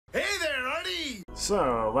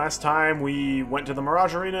So, last time we went to the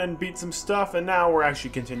Mirage Arena and beat some stuff, and now we're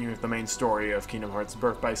actually continuing with the main story of Kingdom Hearts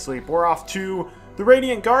Birth by Sleep. We're off to the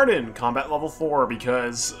Radiant Garden, combat level 4,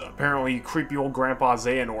 because apparently creepy old Grandpa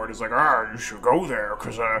Xehanort is like, you should go there,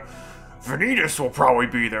 because Vanitas will probably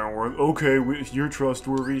be there, and we're, okay, you're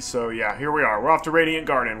trustworthy, so yeah, here we are. We're off to Radiant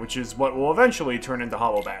Garden, which is what will eventually turn into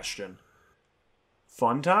Hollow Bastion.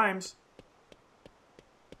 Fun times.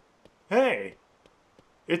 Hey,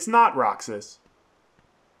 it's not Roxas.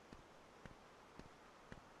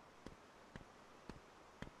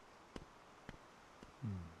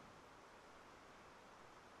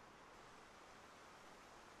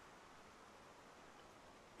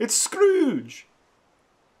 It's Scrooge!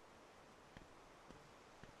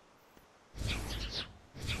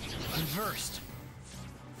 Unversed.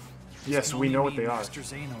 Yes, we know what they are. Master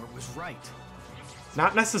Xehanort was right.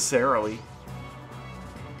 Not necessarily.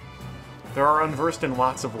 There are unversed in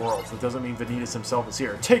lots of worlds. That doesn't mean Vanitas himself is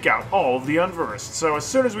here. Take out all of the unversed. So as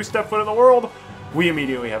soon as we step foot in the world, we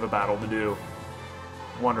immediately have a battle to do.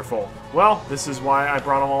 Wonderful. Well, this is why I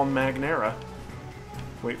brought along Magnera.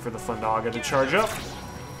 Wait for the Fundaga to charge up.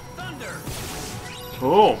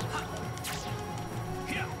 Boom.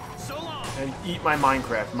 And eat my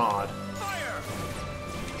Minecraft mod.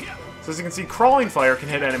 So as you can see, crawling fire can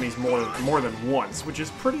hit enemies more than once, which is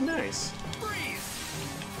pretty nice.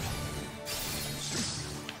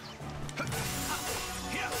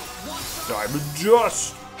 Diamond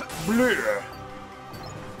dust. Bleh.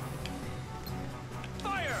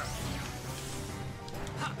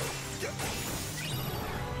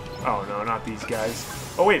 Oh no, not these guys.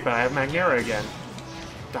 Oh wait, but I have Magnera again.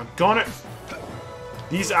 Doggone it!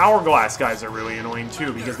 These Hourglass guys are really annoying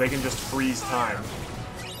too, because they can just freeze time.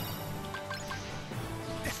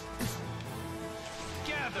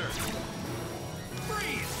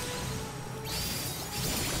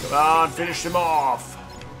 Come on, finish him off!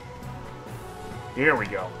 Here we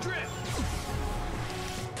go.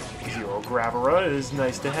 Zero Gravera is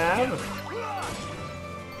nice to have.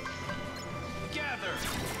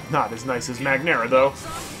 Not as nice as Magnera, though.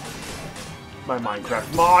 My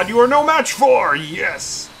Minecraft mod, you are no match for!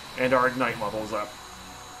 Yes! And our Ignite level's up.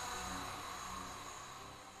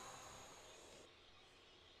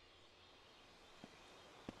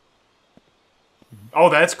 Oh,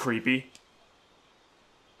 that's creepy.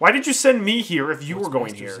 Why did you send me here if you were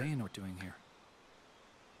going here? What's Master Xehanort doing here?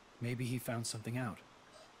 Maybe he found something out.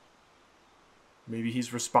 Maybe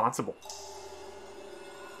he's responsible.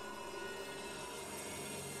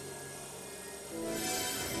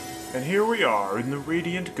 And here we are in the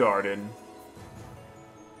Radiant Garden.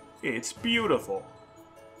 It's beautiful.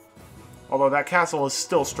 Although that castle is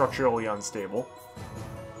still structurally unstable,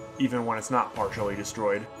 even when it's not partially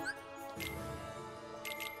destroyed.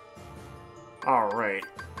 Alright.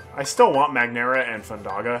 I still want Magnera and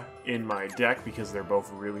Fundaga in my deck because they're both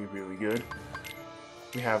really, really good.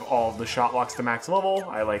 We have all of the shot locks to max level.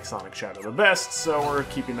 I like Sonic Shadow the best, so we're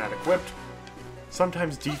keeping that equipped.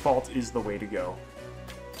 Sometimes default is the way to go.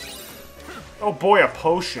 Oh boy, a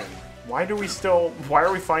potion. Why are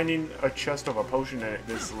we finding a chest of a potion in it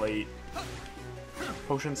this late?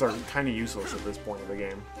 Potions are kind of useless at this point of the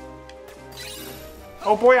game.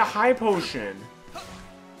 Oh boy, a high potion.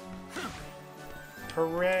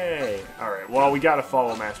 Hooray. Alright, well, we gotta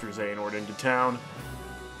follow Master Xehanort into town.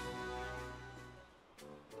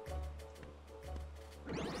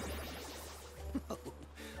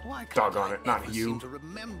 Doggone it, not you. Seem to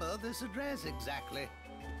remember this address exactly.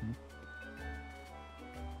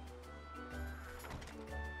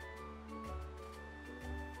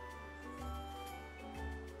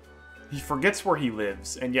 He forgets where he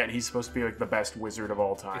lives, and yet he's supposed to be like the best wizard of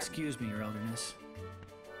all time. Excuse me, Your Elderness.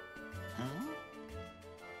 Huh?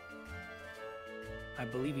 I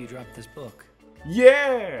believe you dropped this book.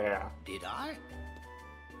 Yeah! Did I?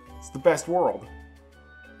 It's the best world.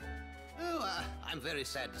 Oh, I'm very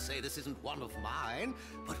sad to say this isn't one of mine,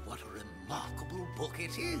 but what a remarkable book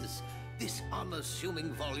it is. This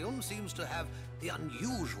unassuming volume seems to have the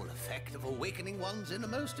unusual effect of awakening one's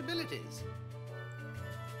innermost abilities.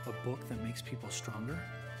 A book that makes people stronger?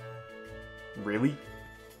 Really?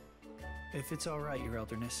 If it's alright, Your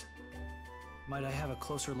Elderness, might I have a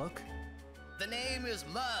closer look? The name is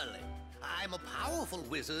Merlin. I'm a powerful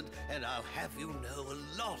wizard, and I'll have you know a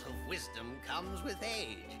lot of wisdom comes with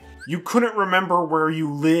age. You couldn't remember where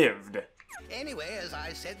you lived. Anyway, as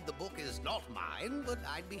I said, the book is not mine, but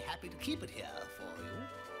I'd be happy to keep it here for you.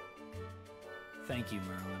 Thank you,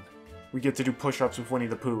 Merlin. We get to do push-ups with Winnie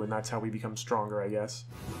the Pooh, and that's how we become stronger, I guess.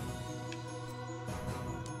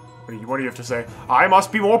 What do you have to say? I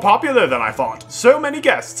must be more popular than I thought. So many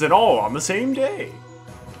guests, and all on the same day.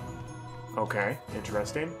 Okay,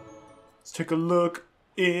 interesting. Let's take a look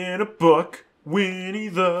in a book. Winnie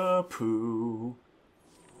the Pooh.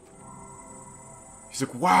 He's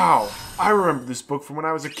like, wow, I remember this book from when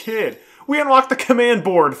I was a kid. We unlocked the command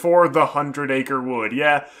board for the 100-Acre Wood.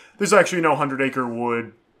 Yeah, there's actually no 100-Acre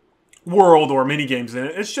Wood world or minigames in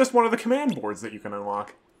it. It's just one of the command boards that you can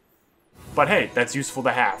unlock. But hey, that's useful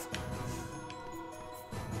to have.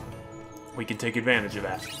 We can take advantage of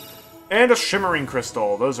that. And a shimmering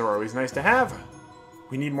crystal. Those are always nice to have.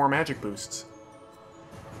 We need more magic boosts.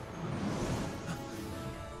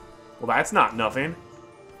 Well, that's not nothing.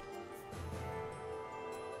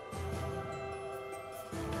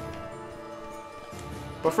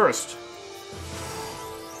 But first,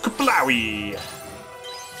 Kaplowy!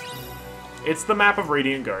 It's the map of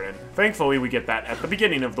Radiant Garden. Thankfully, we get that at the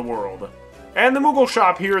beginning of the world. And the Moogle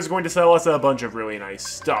shop here is going to sell us a bunch of really nice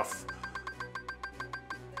stuff.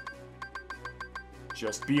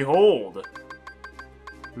 Just behold.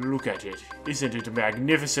 Look at it. Isn't it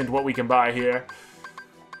magnificent what we can buy here?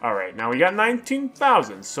 Alright, now we got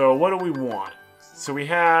 19,000, so what do we want? So we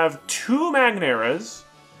have 2 Magneras.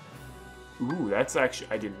 Ooh, that's actually...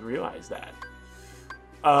 I didn't realize that.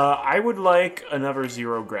 I would like another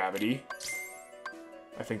 0 gravity.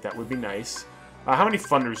 I think that would be nice. How many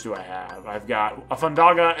Thunders do I have? I've got a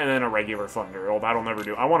Fundaga and then a regular Thunder. Oh, that'll never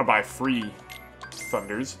do. I want to buy free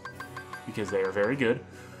Thunders because they are very good.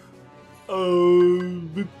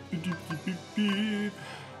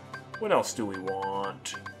 What else do we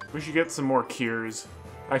want? We should get some more cures.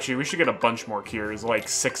 Actually, we should get a bunch more cures, like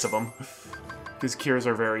 6 of them. Because cures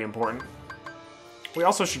are very important. We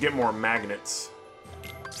also should get more magnets.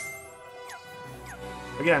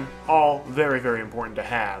 Again, all very, very important to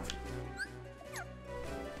have.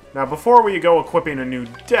 Now, before we go equipping a new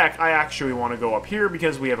deck, I actually want to go up here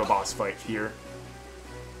because we have a boss fight here.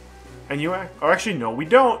 And you... Oh, actually, no, we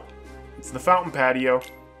don't. It's the Fountain Patio.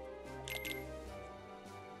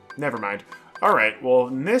 Never mind. Alright, well,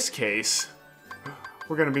 in this case,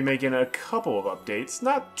 we're going to be making a couple of updates.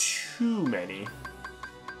 Not too many.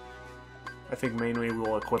 I think mainly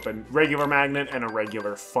we'll equip a regular magnet and a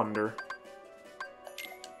regular Thunder.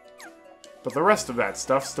 But the rest of that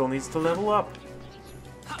stuff still needs to level up.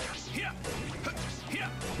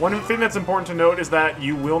 One thing that's important to note is that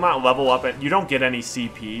you will not level up and you don't get any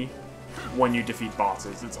CP when you defeat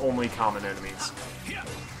bosses. It's only common enemies.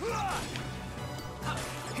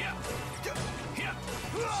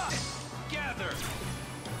 Gather.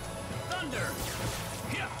 Thunder.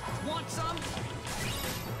 Want some?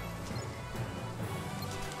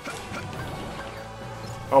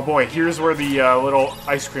 Oh boy, here's where the little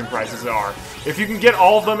ice cream prizes are. If you can get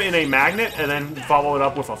all of them in a magnet and then follow it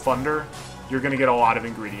up with a Thunder, you're going to get a lot of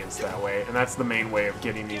ingredients that way. And that's the main way of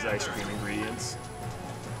getting these ice cream ingredients.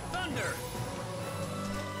 Thunder.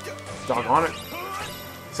 Doggone it.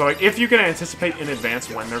 So like, if you can anticipate in advance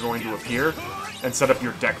when they're going to appear and set up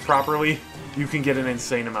your deck properly, you can get an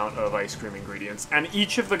insane amount of ice cream ingredients. And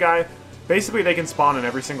each of the guy... Basically, they can spawn in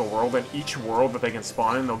every single world, and each world that they can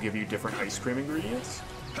spawn in, they'll give you different ice cream ingredients.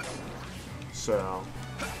 So...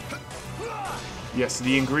 Yes,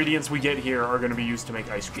 the ingredients we get here are going to be used to make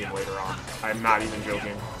ice cream later on. I'm not even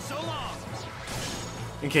joking.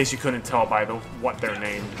 In case you couldn't tell by what they're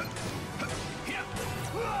named.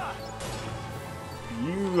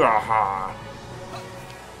 Yaha.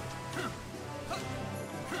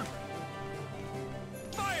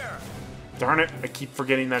 Darn it, I keep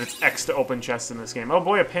forgetting that it's X to open chests in this game. Oh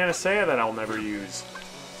boy, a Panacea that I'll never use.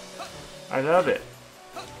 I love it.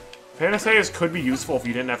 Panaceas could be useful if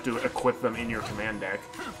you didn't have to equip them in your command deck.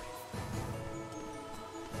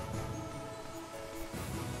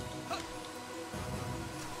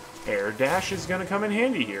 Air Dash is gonna come in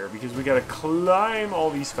handy here, because we gotta climb all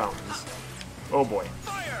these fountains. Oh boy.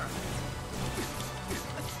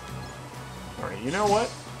 Alright, you know what?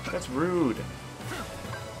 That's rude.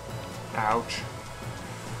 Ouch.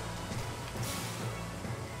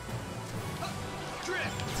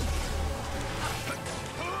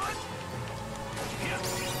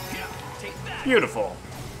 Beautiful.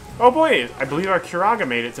 Oh boy, I believe our Curaga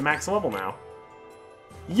made it to max level now.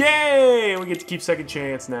 Yay! We get to keep second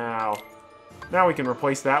chance now. Now we can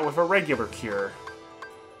replace that with a regular cure.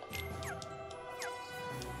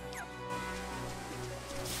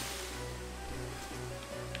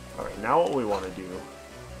 Alright, now what we want to do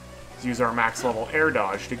is use our max level air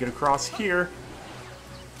dodge to get across here.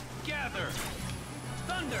 Gather.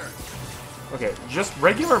 Thunder. Okay, just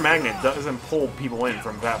regular magnet doesn't pull people in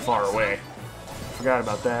from that far away. Forgot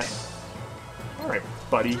about that. Alright,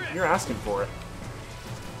 buddy, you're asking for it.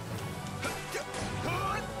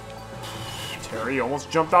 Terry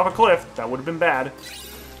almost jumped off a cliff. That would have been bad.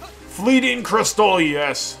 Fleeting Crystal,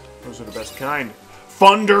 yes. Those are the best kind.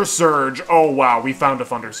 Thunder Surge. Oh, wow, we found a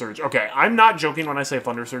Thunder Surge. Okay, I'm not joking when I say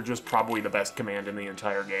Thunder Surge is probably the best command in the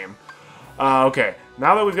entire game. Okay,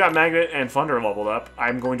 now that we've got Magnet and Thunder leveled up,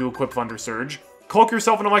 I'm going to equip Thunder Surge. Cloak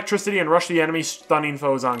yourself in electricity and rush the enemy, stunning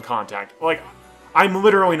foes on contact. Like, I'm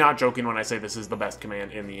literally not joking when I say this is the best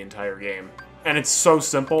command in the entire game. And it's so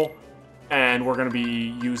simple, and we're going to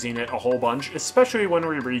be using it a whole bunch, especially when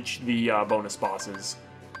we reach the bonus bosses.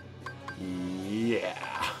 Yeah.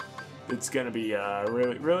 It's going to be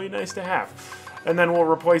really, really nice to have. And then we'll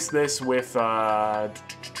replace this with,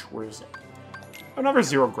 where's another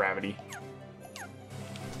Zero Gravity.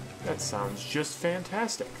 That sounds just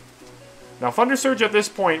fantastic. Now, Thunder Surge at this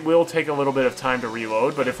point will take a little bit of time to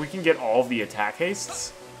reload, but if we can get all of the attack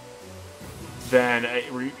hastes, then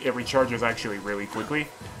it recharges actually really quickly.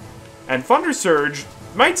 And Thunder Surge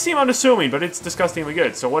might seem unassuming, but it's disgustingly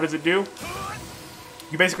good. So what does it do?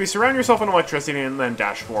 You basically surround yourself in electricity and then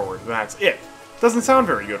dash forward. That's it. Doesn't sound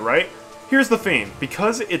very good, right? Here's the thing.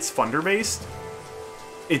 Because it's Thunder-based,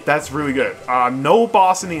 that's really good. No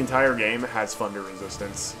boss in the entire game has Thunder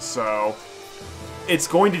resistance, so it's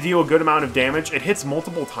going to deal a good amount of damage. It hits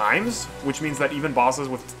multiple times, which means that even bosses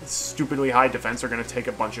with stupidly high defense are going to take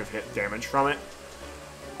a bunch of hit damage from it.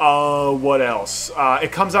 What else?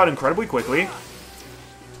 It comes out incredibly quickly.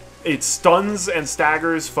 It stuns and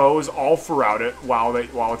staggers foes all throughout it while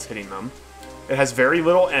it's hitting them. It has very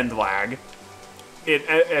little end lag.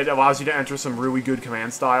 It allows you to enter some really good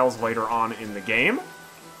command styles later on in the game.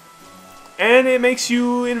 And it makes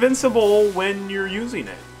you invincible when you're using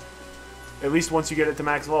it. At least once you get it to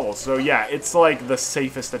max level. So yeah, it's like the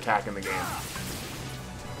safest attack in the game.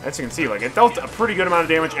 As you can see, like, it dealt a pretty good amount of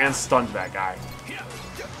damage and stunned that guy.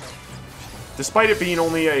 Despite it being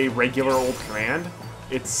only a regular old command,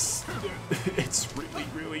 it's really,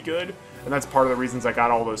 really good. And that's part of the reasons I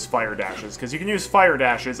got all those fire dashes. Because you can use fire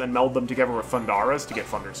dashes and meld them together with Thundaras to get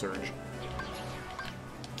Thunder Surge.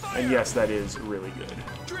 And yes, that is really good.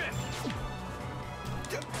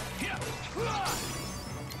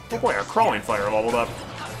 Oh boy, our Crawling Fire leveled up.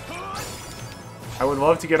 I would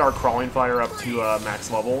love to get our Crawling Fire up to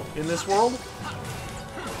max level in this world.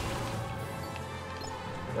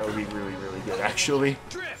 That would be really, really good, actually.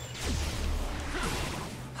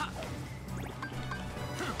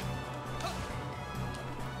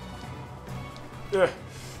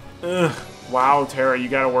 Wow, Terra, you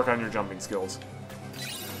gotta work on your jumping skills.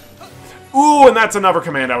 Ooh, and that's another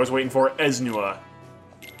command I was waiting for, Esnua.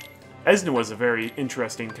 Esnua is a very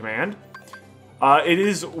interesting command. It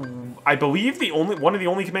is, I believe, one of the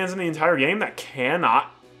only commands in the entire game that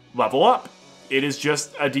cannot level up. It is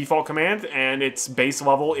just a default command, and its base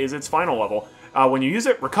level is its final level. When you use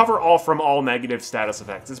it, recover all from all negative status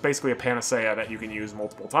effects. It's basically a panacea that you can use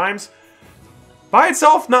multiple times. By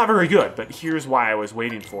itself, not very good, but here's why I was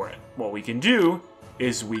waiting for it. What we can do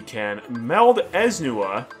is we can meld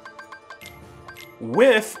Esnua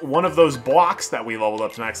with one of those blocks that we leveled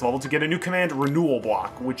up to max level to get a new command, Renewal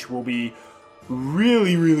Block, which will be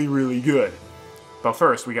really, really, really good. But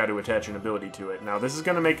first, we got to attach an ability to it. Now, this is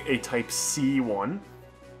going to make a Type C one.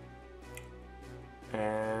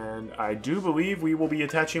 And I do believe we will be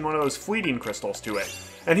attaching one of those fleeting crystals to it.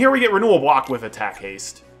 And here we get Renewal Block with Attack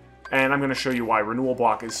Haste. And I'm going to show you why Renewal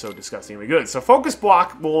Block is so disgustingly good. So Focus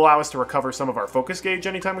Block will allow us to recover some of our focus gauge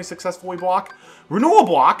anytime we successfully block. Renewal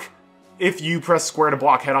Block, if you press square to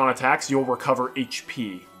block head-on attacks, you'll recover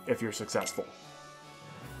HP if you're successful.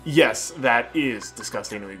 Yes, that is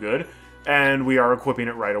disgustingly good. And we are equipping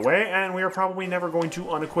it right away, and we are probably never going to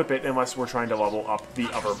unequip it unless we're trying to level up the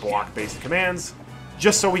other block-based commands,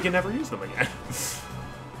 just so we can never use them again.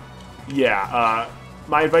 Yeah,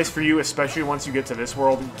 my advice for you, especially once you get to this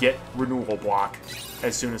world, get Renewal Block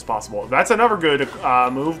as soon as possible. That's another good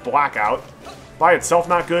move, Blackout. By itself,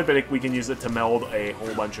 not good, but we can use it to meld a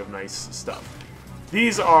whole bunch of nice stuff.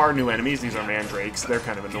 These are new enemies. These are mandrakes. They're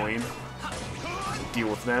kind of annoying. We'll deal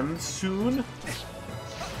with them soon.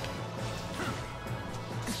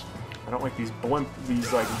 I don't like these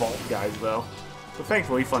like vault guys though. But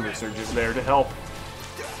thankfully, Thunder Surge is there to help.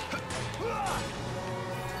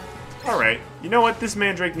 Alright, you know what? This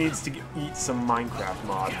Mandrake needs to eat some Minecraft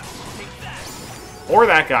mod. Or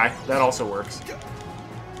that guy. That also works.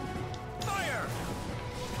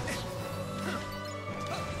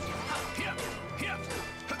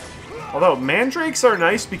 Although, Mandrakes are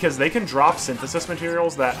nice because they can drop synthesis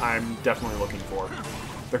materials that I'm definitely looking for.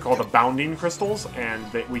 They're called the Bounding Crystals,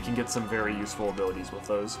 and we can get some very useful abilities with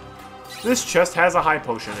those. This chest has a high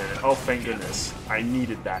potion in it. Oh, thank goodness. I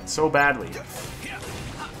needed that so badly.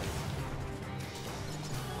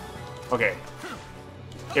 Okay.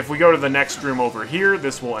 if we go to the next room over here,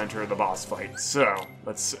 this will enter the boss fight. So,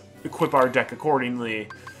 let's equip our deck accordingly.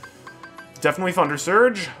 Definitely Thunder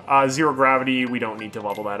Surge. Zero Gravity, we don't need to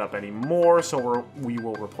level that up anymore, so we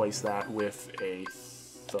will replace that with a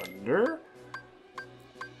Thunder.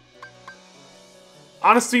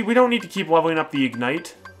 Honestly, we don't need to keep leveling up the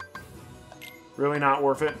Ignite. Really not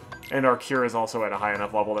worth it. And our Cure is also at a high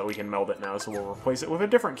enough level that we can meld it now, so we'll replace it with a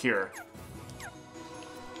different Cure.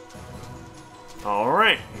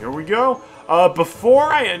 Alright, here we go.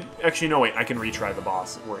 Before I... Actually, no, wait. I can retry the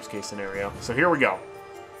boss, worst case scenario. So here we go.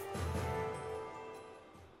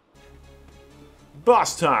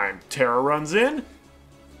 Boss time. Terra runs in.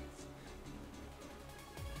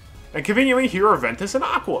 And conveniently, here are Ventus and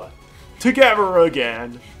Aqua. Together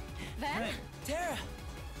again. Ven? Terra!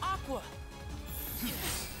 Aqua!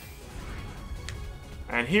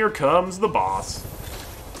 And here comes the boss.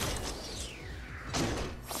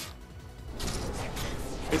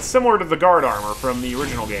 It's similar to the guard armor from the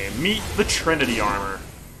original game. Meet the Trinity armor.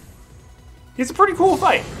 It's a pretty cool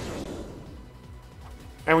fight.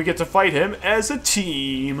 And we get to fight him as a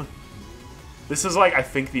team. This is like, I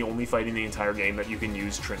think, the only fight in the entire game that you can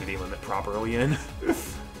use Trinity Limit properly in.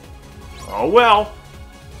 Oh well.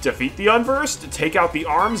 Defeat the unversed, take out the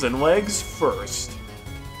arms and legs first.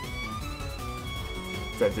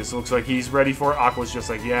 Ventus looks like he's ready for it. Aqua's just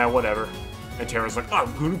like, yeah, whatever. And Terra's like,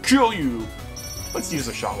 I'm gonna kill you. Let's use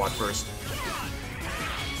the shot lock first.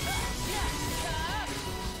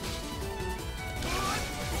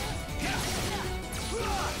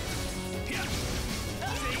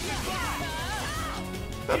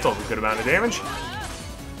 That's a good amount of damage.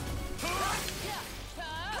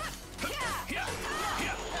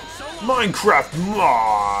 Minecraft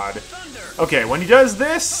mod! Okay, when he does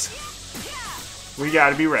this, we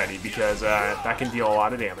gotta be ready, because that can deal a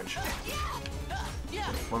lot of damage.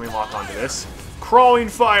 Let me lock onto this. Crawling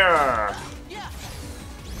fire!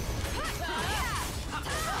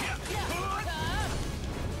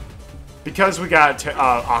 Because we got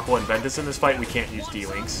Aqua and Ventus in this fight, we can't use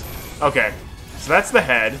D-Links. Okay, so that's the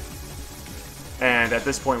head. And at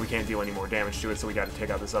this point, we can't deal any more damage to it, so we gotta take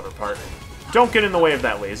out this other part. Don't get in the way of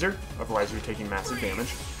that laser, otherwise you're taking massive damage.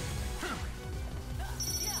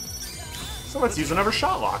 So let's use another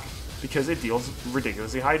shot lock, because it deals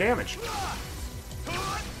ridiculously high damage.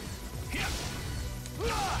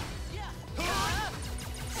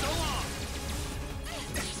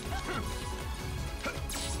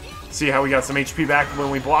 See how we got some HP back when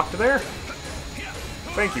we blocked there?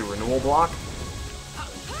 Thank you, renewal block.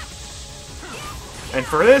 And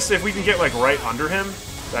for this, if we can get like right under him,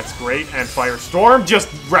 that's great. And Firestorm just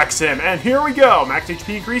wrecks him. And here we go. Max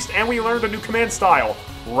HP increased, and we learned a new command style,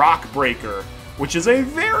 Rock Breaker, which is a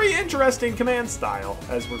very interesting command style,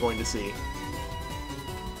 as we're going to see.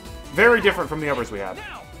 Very different from the others we have.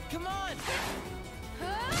 Now! Come on!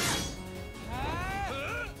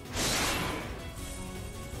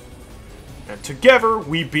 And together,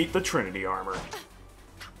 we beat the Trinity armor.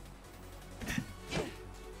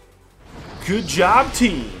 Good job,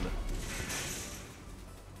 team!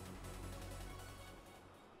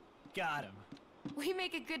 Got him. We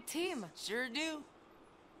make a good team. Sure do.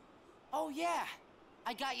 Oh yeah,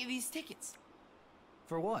 I got you these tickets.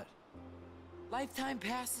 For what? Lifetime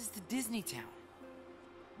passes to Disney Town.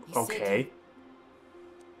 Okay.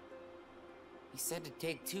 He said to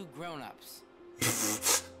take 2 grown-ups.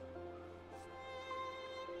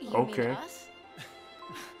 You Okay. mean us?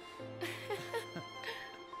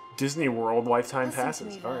 Disney World lifetime Listen to passes.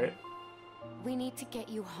 me, Ven. Alright. We need to get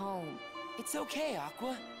you home. It's okay,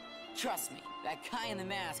 Aqua. Trust me, that guy in the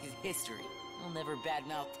mask is history. I'll never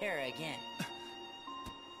badmouth Terra again.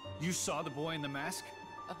 You saw the boy in the mask?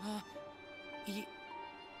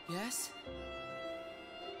 Yes?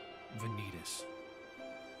 Vanitas.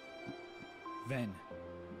 Ven,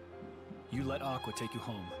 you let Aqua take you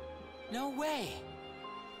home. No way.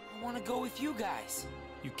 I want to go with you guys.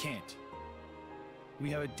 You can't. We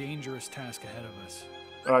have a dangerous task ahead of us.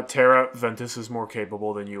 Terra, Ventus is more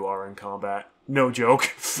capable than you are in combat. No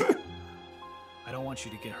joke. I don't want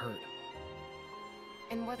you to get hurt.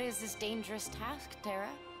 And what is this dangerous task, Terra?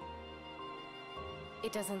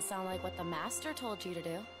 It doesn't sound like what the Master told you to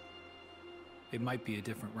do. It might be a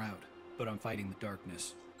different route, but I'm fighting the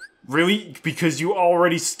darkness. Really? Because you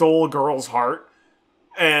already stole a girl's heart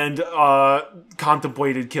and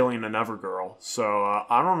contemplated killing another girl. So,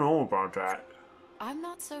 I don't know about that. I'm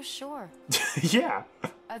not so sure. Yeah.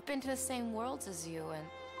 I've been to the same worlds as you, and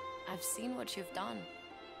I've seen what you've done.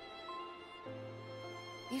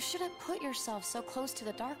 You shouldn't put yourself so close to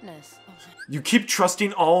the darkness. You keep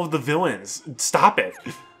trusting all of the villains. Stop it.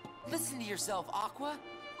 Listen to yourself, Aqua.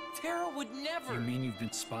 Terra would never. You mean you've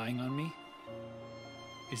been spying on me?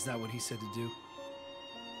 Is that what he said to do?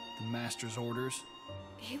 The Master's orders?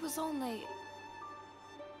 He was only...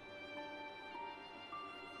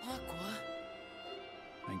 Aqua?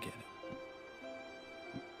 I get it.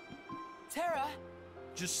 Terra?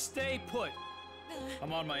 Just stay put.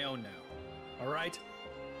 I'm on my own now. All right?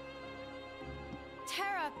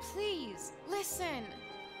 Terra, please, listen.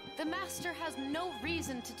 The Master has no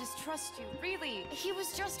reason to distrust you, really. He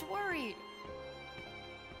was just worried.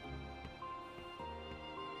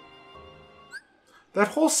 That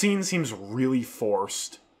whole scene seems really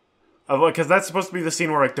forced. Because that's supposed to be the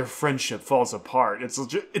scene where, like, their friendship falls apart.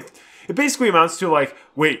 It basically amounts to, like,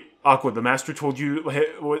 wait, Aqua, the Master told you,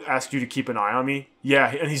 asked you to keep an eye on me? Yeah,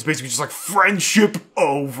 and he's basically just like, friendship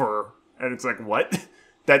over. And it's like, what?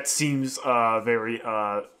 That seems very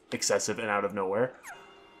excessive and out of nowhere.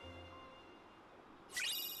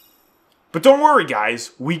 But don't worry,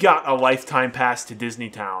 guys. We got a lifetime pass to Disney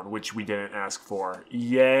Town, which we didn't ask for.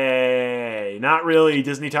 Yay! Not really.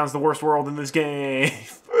 Disney Town's the worst world in this game.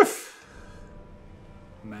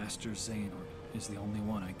 Master Xehanort is the only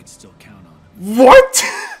one I could still count on. What?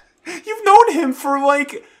 You've known him for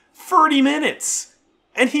like 30 minutes.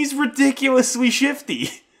 And he's ridiculously shifty.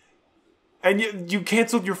 And you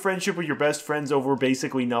canceled your friendship with your best friends over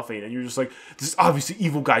basically nothing. And you're just like, this obviously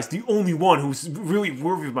evil guy's the only one who's really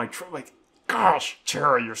worthy of my trust. Like, gosh,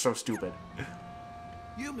 Terra, you're so stupid.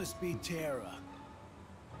 You must be Terra.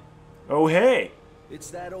 Oh, hey. It's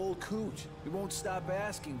that old coot. He won't stop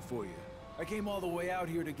asking for you. I came all the way out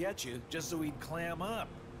here to get you, just so he'd clam up.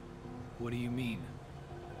 What do you mean?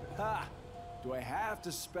 Ha! Do I have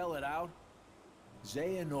to spell it out?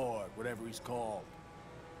 Xehanort, whatever he's called.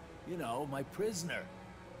 You know, my prisoner.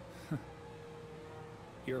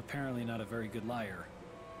 You're apparently not a very good liar.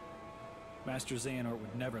 Master Xehanort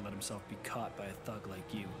would never let himself be caught by a thug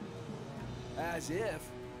like you. As if.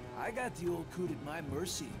 I got the old coot at my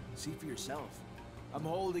mercy. See for yourself. I'm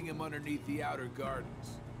holding him underneath the outer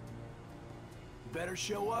gardens. You better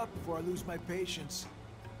show up before I lose my patience.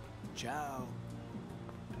 Ciao.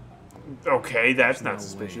 Okay, that's There's not no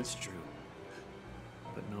suspicious. way it's true.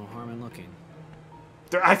 But no harm in looking.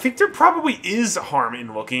 I think there probably is harm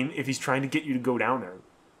in looking if he's trying to get you to go down there.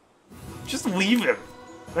 Just leave him.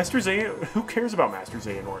 Master Xehanort, who cares about Master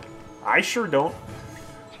Xehanort? I sure don't.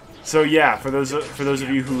 So yeah, for those of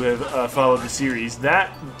you who have followed the series,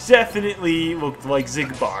 that definitely looked like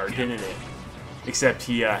Xigbar, didn't it? Except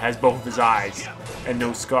he has both of his eyes and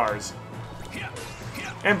no scars.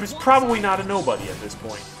 And is probably not a nobody at this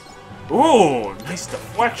point. Ooh, nice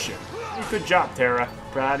deflection. Good job, Terra.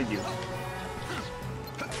 Proud of you.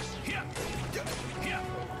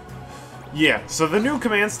 Yeah, so the new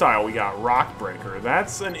command style we got, Rock Breaker.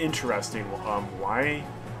 That's an interesting one. Why?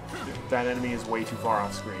 That enemy is way too far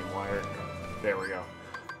off screen. Why? There we go.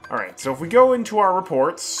 Alright, so if we go into our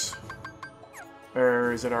reports...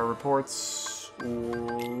 Or is it our reports?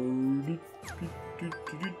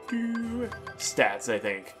 Stats, I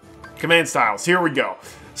think. Command styles, here we go.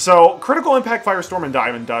 So, Critical Impact, Firestorm, and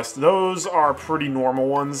Diamond Dust, those are pretty normal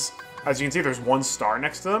ones. As you can see, there's 1 star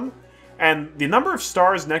next to them. And the number of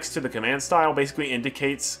stars next to the command style basically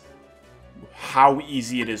indicates how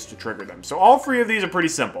easy it is to trigger them. So all 3 of these are pretty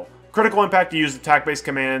simple. Critical Impact, you use attack-based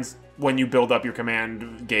commands. When you build up your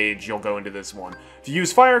command gauge, you'll go into this one. If you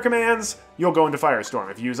use fire commands, you'll go into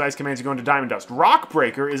Firestorm. If you use ice commands, you go into Diamond Dust. Rock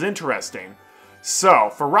Breaker is interesting.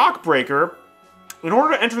 So, for Rock Breaker, in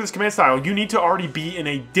order to enter this command style, you need to already be in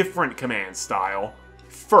a different command style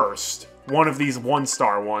first. One of these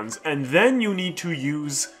 1-star ones. And then you need to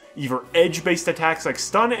use either edge-based attacks like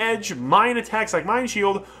Stun Edge, mine attacks like Mine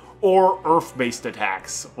Shield, or earth-based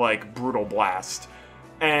attacks like Brutal Blast.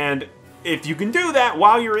 And if you can do that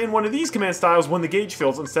while you're in one of these command styles, when the gauge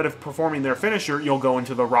fills, instead of performing their finisher, you'll go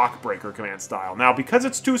into the Rock Breaker command style. Now, because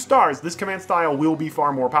it's 2 stars, this command style will be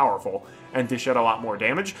far more powerful and dish out a lot more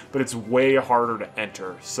damage, but it's way harder to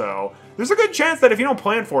enter. So there's a good chance that if you don't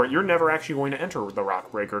plan for it, you're never actually going to enter the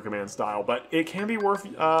Rock Breaker command style, but it can be worth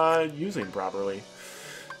using properly.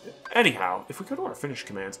 Anyhow, if we go to our finish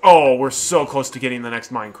commands... Oh, we're so close to getting the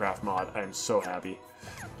next Minecraft mod. I am so happy.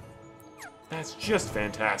 That's just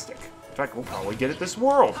fantastic. In fact, we'll probably get it this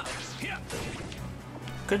world.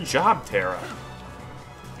 Good job, Terra.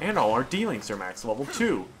 And all our D-links are max level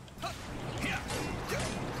 2.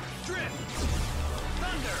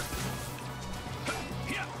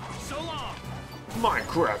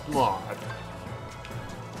 Minecraft mod.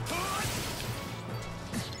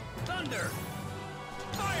 Thunder!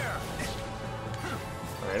 Fire!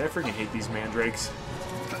 Alright, I freaking hate these mandrakes.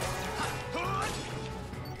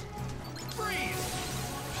 Freeze!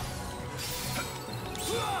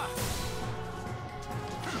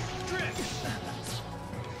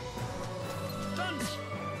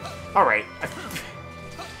 Alright.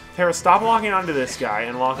 Terra, stop locking onto this guy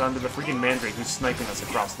and lock onto the freaking Mandrake who's sniping us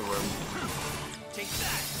across the room. Take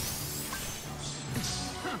that.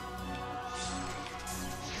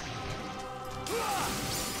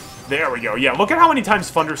 There we go. Yeah, look at how many times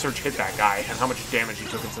Thunder Surge hit that guy and how much damage he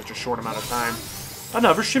took in such a short amount of time.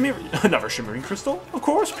 Another shimmering crystal? Of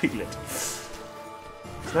course, Piglet.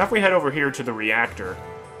 So now if we head over here to the reactor,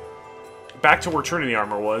 back to where Trinity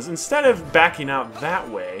Armor was, instead of backing out that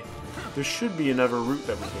way, there should be another route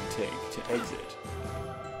that we can take to exit.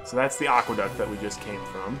 So that's the aqueduct that we just came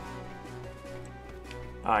from.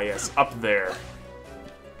 Ah, yes, up there.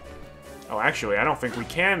 Oh, actually, I don't think we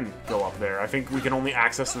can go up there. I think we can only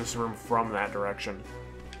access this room from that direction.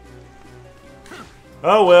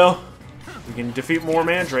 Oh, well. We can defeat more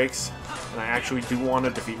Mandrakes. And I actually do want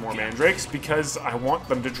to defeat more Mandrakes because I want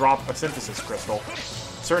them to drop a Synthesis Crystal.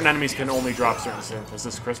 Certain enemies can only drop certain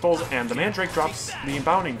Synthesis Crystals, and the Mandrake drops the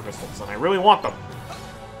Bounding Crystals, and I really want them.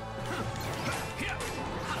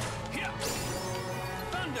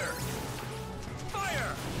 Thunder!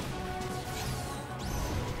 Fire!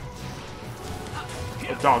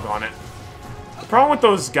 Oh, doggone it. The problem with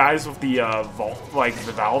those guys with the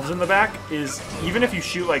the valves in the back is even if you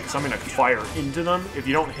shoot like something like fire into them, if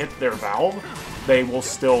you don't hit their valve, they will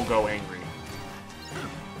still go angry.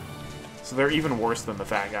 So they're even worse than the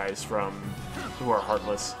fat guys from who are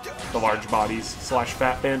heartless, the large bodies slash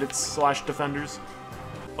fat bandits slash defenders.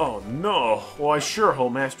 Oh no! Well, I sure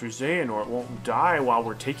hope Master Xehanort won't die while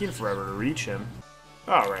we're taking forever to reach him.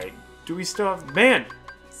 All right, do we still have man?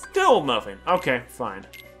 Still nothing. Okay, fine.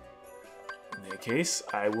 In that case,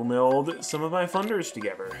 I will meld some of my Thunders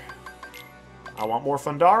together. I want more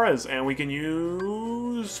Fundaras, and we can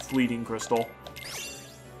use Fleeting Crystal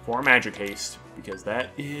for Magic Haste, because that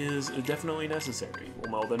is definitely necessary.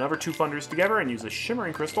 We'll meld another 2 Thunders together and use a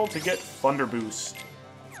Shimmering Crystal to get Thunder Boost.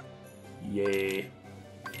 Yay.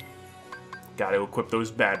 Gotta equip those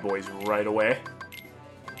bad boys right away.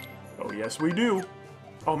 Oh, yes, we do.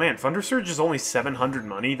 Oh, man, Thunder Surge is only 700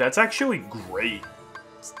 money. That's actually great.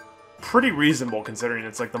 It's pretty reasonable considering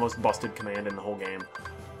it's like the most busted command in the whole game.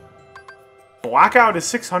 Blackout is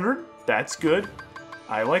 600. That's good.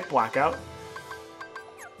 I like Blackout.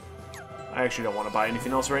 I actually don't want to buy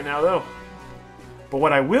anything else right now, though. But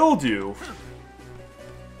what I will do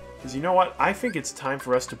is, you know what? I think it's time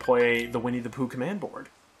for us to play the Winnie the Pooh command board.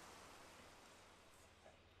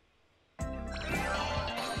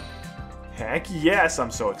 Heck yes,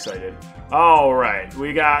 I'm so excited. Alright,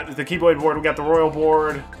 we got the Keyblade board, we got the Royal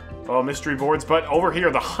board, mystery boards, but over here,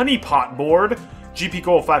 the Honey Pot board. GP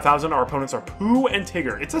goal 5,000, our opponents are Pooh and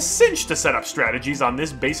Tigger. It's a cinch to set up strategies on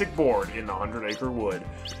this basic board in the 100-acre wood.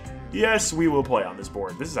 Yes, we will play on this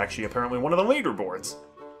board. This is actually apparently one of the later boards.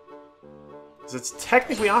 Because it's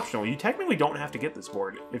technically optional. You technically don't have to get this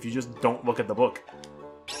board if you just don't look at the book.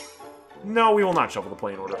 No, we will not shuffle the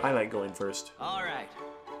play in order. I like going first. Alright.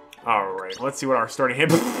 Alright, let's see what our starting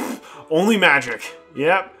hand... Only magic.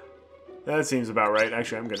 Yep. That seems about right.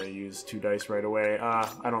 Actually, I'm going to use 2 dice right away.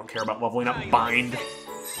 I don't care about leveling up Bind.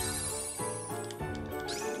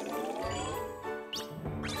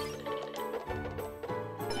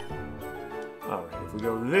 Alright, if we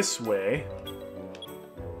go this way,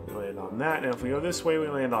 we land on that. And if we go this way, we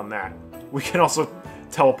land on that. We can also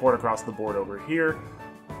teleport across the board over here.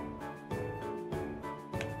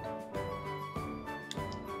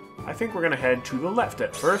 I think we're going to head to the left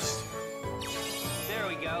at first. There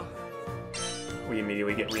we go. We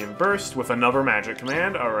immediately get reimbursed with another magic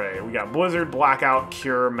command. Alright, we got Blizzard, Blackout,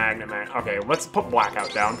 Cure, Magnet. Okay, let's put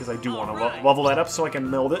Blackout down because I do want to level that up so I can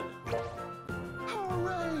meld it.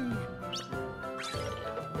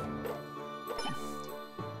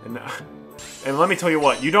 And let me tell you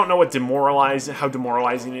what, you don't know what how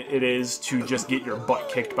demoralizing it is to just get your butt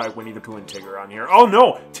kicked by Winnie the Pooh and Tigger on here. Oh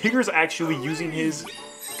no! Tigger's actually using his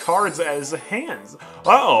cards as hands.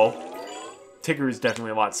 Uh-oh. Tigger is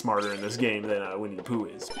definitely a lot smarter in this game than Winnie the Pooh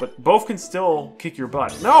is. But both can still kick your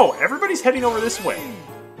butt. No! Everybody's heading over this way.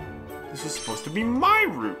 This was supposed to be my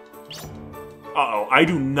route. Uh-oh. I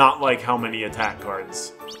do not like how many attack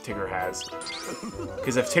cards Tigger has.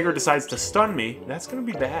 Because if Tigger decides to stun me, that's going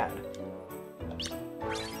to be bad.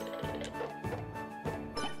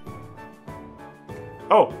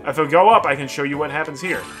 Oh, if I go up, I can show you what happens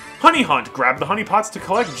here. Honey Hunt! Grab the honey pots to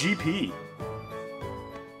collect GP.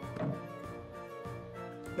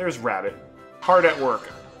 There's Rabbit. Hard at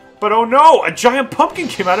work. But oh no! A giant pumpkin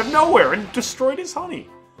came out of nowhere and destroyed his honey.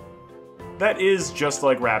 That is just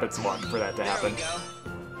like Rabbit's luck for that to happen.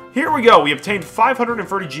 Here we go! We obtained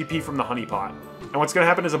 530 GP from the honey pot. And what's going to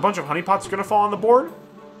happen is a bunch of honey pots are going to fall on the board.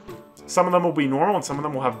 Some of them will be normal, and some of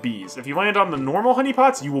them will have bees. If you land on the normal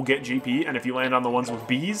honeypots, you will get GP, and if you land on the ones with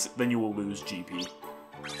bees, then you will lose GP.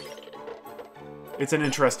 It's an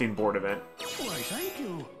interesting board event. Why, thank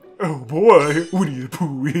you. Oh boy, Winnie the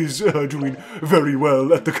Pooh is doing very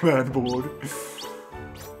well at the command board.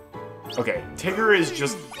 Okay, Tigger is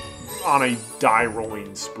just on a die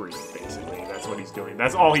rolling spree, basically. That's what he's doing.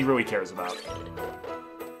 That's all he really cares about.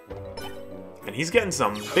 And he's getting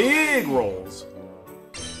some big rolls.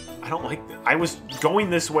 I don't like that. I was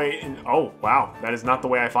going this way and oh wow, that is not the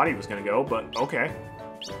way I thought he was gonna go, but okay.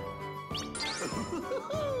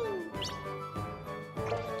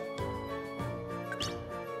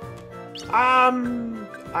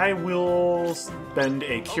 I will spend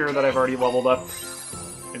a cure that I've already leveled up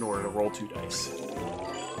in order to roll 2 dice.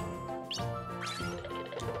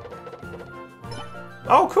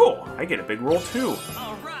 Oh, cool! I get a big roll too.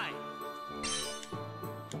 All right.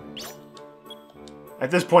 At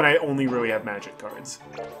this point, I only really have magic cards.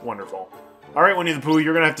 Wonderful. All right, Winnie the Pooh,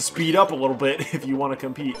 you're gonna have to speed up a little bit if you want to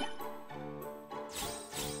compete.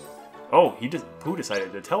 Oh, Pooh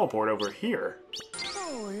decided to teleport over here.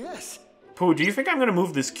 Oh, yes. Pooh, do you think I'm gonna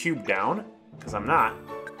move this cube down? Because I'm not.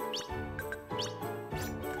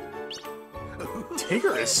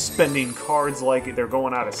 Tigger is spending cards like they're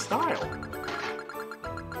going out of style.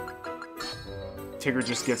 Tigger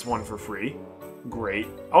just gets one for free. Great.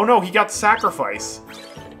 Oh no, he got Sacrifice.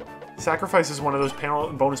 Sacrifice is one of those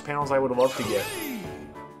bonus panels I would love to get.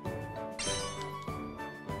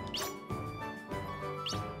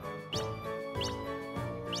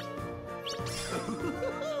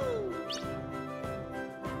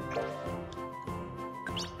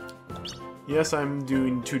 Yes, I'm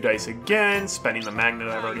doing 2 dice again, spending the magnet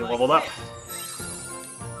I've already leveled up.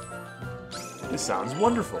 This sounds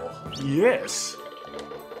wonderful. Yes.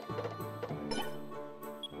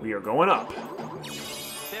 We are going up.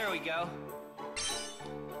 There we go.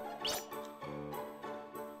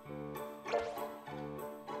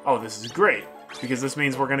 Oh, this is great, because this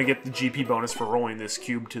means we're going to get the GP bonus for rolling this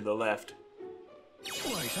cube to the left.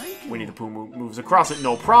 Why, thank you. Winnie the Pooh moves across it,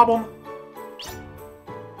 no problem.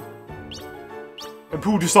 And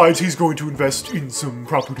Pooh decides he's going to invest in some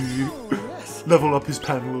property. Oh, yes. Level up his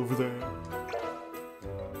panel over there.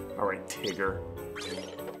 Alright, Tigger.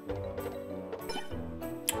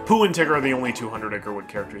 Pooh and Tigger are the only 200 Ickerwood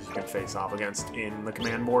characters you can face off against in the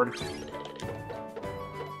command board.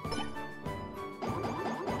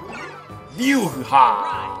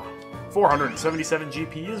 Yoo-ha! 477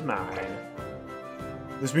 GP is mine.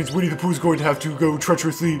 This means Winnie the Pooh's going to have to go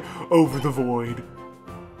treacherously over the void.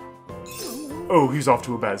 Oh, he's off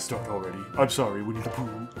to a bad start already. I'm sorry, Winnie the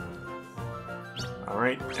Pooh.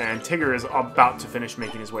 Alright, and Tigger is about to finish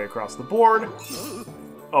making his way across the board.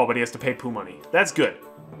 Oh, but he has to pay Pooh money. That's good.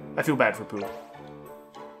 I feel bad for Pooh.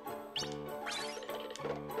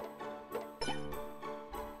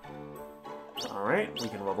 Alright, we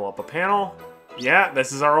can level up a panel. Yeah,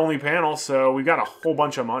 this is our only panel, so we've got a whole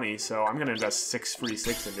bunch of money, so I'm gonna invest 6 free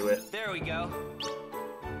 6 into it. There we go.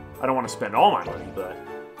 I don't want to spend all my money, but...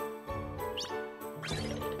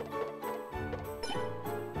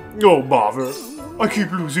 Oh, bother. I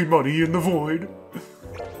keep losing money in the void.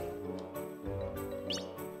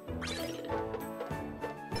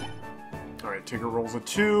 Alright, Tigger rolls a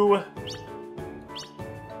 2.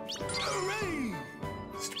 Hooray!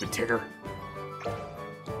 Stupid Tigger.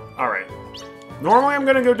 Alright. Normally I'm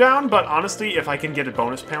gonna go down, but honestly, if I can get a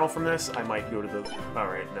bonus panel from this, I might go to the...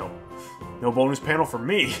 Alright, no. No bonus panel for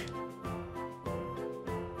me.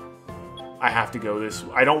 I have to go this...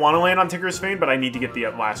 I don't want to land on Tigger's Fane, but I need to get the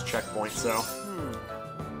last checkpoint, so...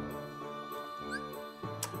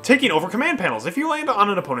 Taking over command panels. If you land on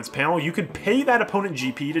an opponent's panel, you can pay that opponent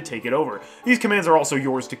GP to take it over. These commands are also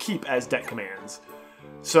yours to keep as deck commands.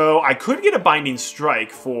 So I could get a Binding Strike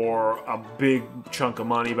for a big chunk of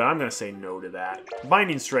money, but I'm going to say no to that.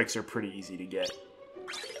 Binding Strikes are pretty easy to get.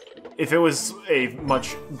 If it was a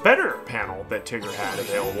much better panel that Tigger had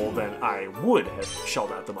available, then I would have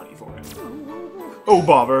shelled out the money for it. Oh,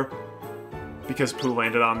 bother. Because Pooh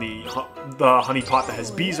landed on the honey pot that has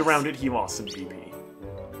bees around it, he lost some GP.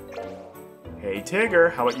 Hey,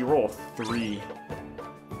 Tigger, how about you roll 3?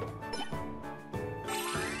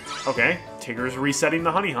 Okay, Tigger's resetting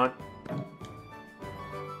the honey hunt.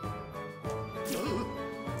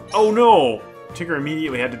 Oh no! Tigger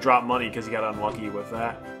immediately had to drop money because he got unlucky with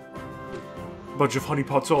that. Bunch of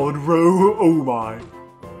honeypots all in a row. Oh my.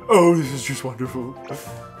 Oh, this is just wonderful.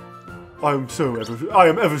 I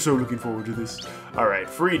am ever so looking forward to this. Alright,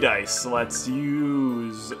 free dice. Let's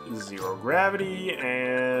use 0 gravity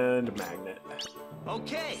and magnet.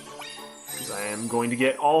 Okay. Because I am going to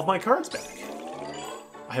get all of my cards back.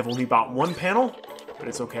 I have only bought one panel, but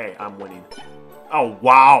it's okay. I'm winning. Oh,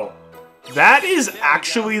 wow. That is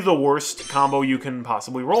actually the worst combo you can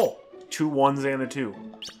possibly roll. 2 1s and a 2.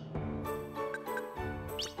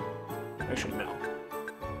 Actually, no.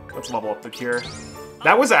 Let's level up the cure.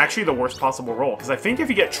 That was actually the worst possible roll, because I think if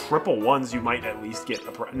you get triple 1s, you might at least get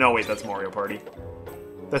a... No, wait, that's Mario Party.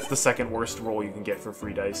 That's the second worst roll you can get for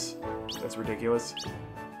free dice. That's ridiculous.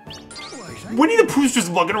 Winnie the Pooh's just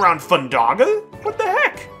lugging around Fundaga? What the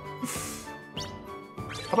heck?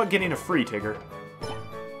 How about getting a free Tigger?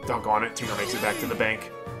 Doggone it, Tigger makes it back to the bank.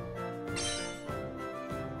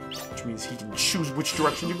 Which means he can choose which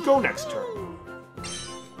direction to go next turn.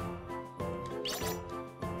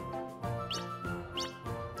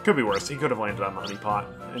 Could be worse. He could have landed on the honey pot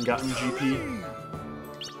and gotten GP.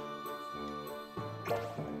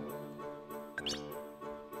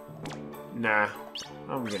 Nah.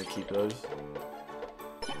 I'm gonna keep those.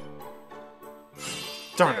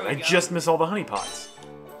 Darn it, I just missed all the honey pots.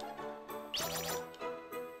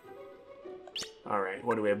 Alright,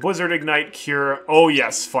 what do we have? Blizzard, Ignite, Cure. Oh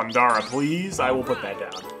yes, Fundara, please. I will put that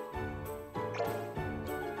down.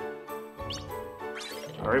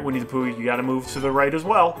 Alright, Winnie the Pooh, you gotta move to the right as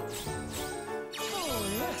well. Oh,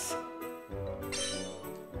 yes.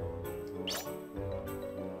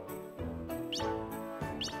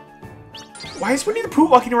 Why is Winnie the Pooh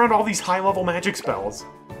walking around all these high-level magic spells?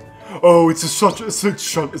 Oh, it's just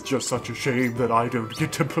such a shame that I don't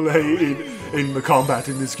get to play in the combat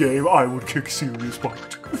in this game. I would kick serious butt.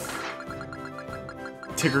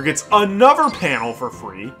 Tigger gets another panel for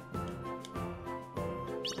free.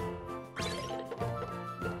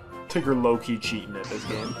 Tigger low-key cheating at this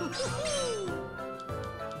game.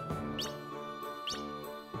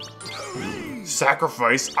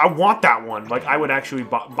 Sacrifice? I want that one. Like, I would actually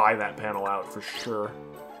buy that panel out for sure.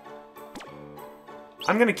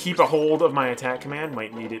 I'm gonna keep a hold of my attack command.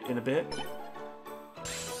 Might need it in a bit.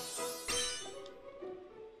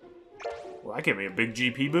 Well, that gave me a big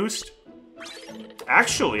GP boost.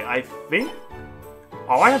 Actually, I think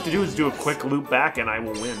all I have to do is do a quick loop back and I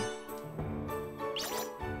will win.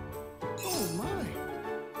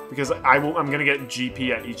 Because I'm gonna get GP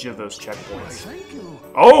at each of those checkpoints.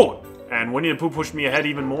 Oh! And Winnie the Pooh pushed me ahead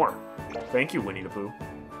even more. Thank you, Winnie the Pooh.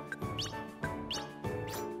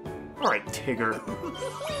 Alright, Tigger.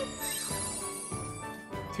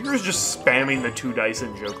 Tigger is just spamming the 2 dice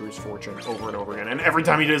in Joker's Fortune over and over again. And every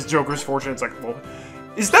time he does Joker's Fortune, it's like, well,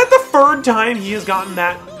 is that the 3rd time he has gotten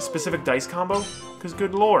that specific dice combo? Because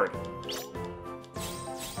good lord.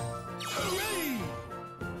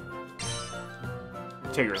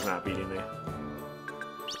 Tigger's not beating me.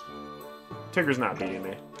 Tigger's not beating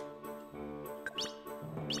me.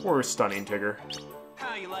 We're stunning Tigger.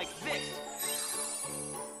 How you like this?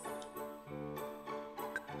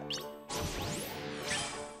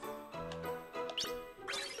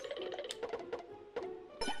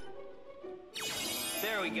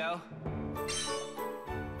 There we go.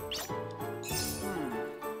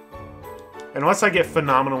 Unless I get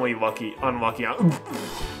phenomenally unlucky.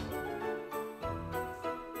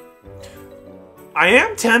 I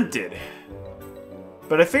am tempted.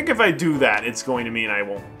 But I think if I do that, it's going to mean I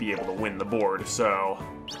won't be able to win the board, so...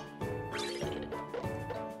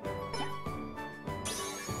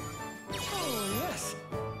 Oh, yes.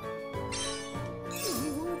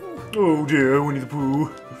 Oh dear, Winnie the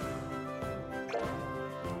Pooh.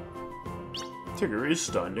 Tigger is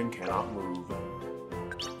stunned and cannot move.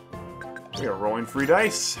 We are rolling free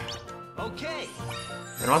dice. Okay.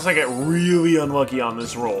 Unless I get really unlucky on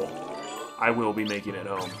this roll, I will be making it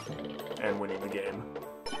home and winning the game.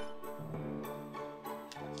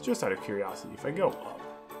 Just out of curiosity, if I go up,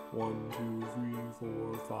 1, 2, 3,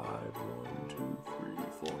 4, 5, 1, 2,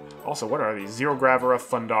 3, 4. Also, what are these? Zero Gravera,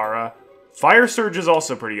 Fundara. Fire Surge is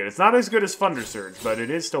also pretty good. It's not as good as Thunder Surge, but it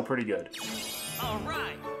is still pretty good. All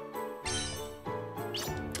right.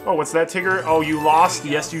 Oh, what's that, Tigger? Oh, you lost?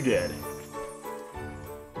 Yes, you did.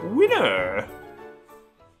 Winner!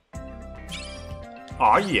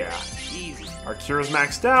 Aw, yeah. Easy. Our cure's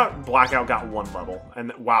maxed out. Blackout got 1 level.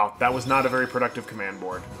 And wow, that was not a very productive command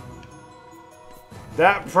board.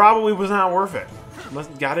 That probably was not worth it.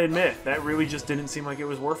 Gotta admit, that really just didn't seem like it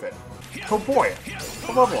was worth it. Oh boy,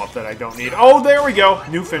 a level up that I don't need. Oh, there we go!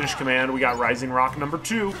 New finish command. We got Rising Rock number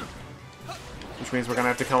 2. Which means we're gonna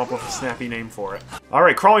have to come up with a snappy name for it.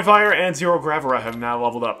 Alright, Crawling Fire and Zero Gravera have now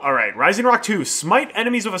leveled up. Alright, Rising Rock 2. Smite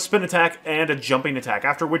enemies with a spin attack and a jumping attack,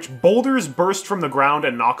 after which boulders burst from the ground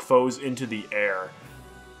and knock foes into the air.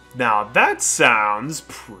 Now, that sounds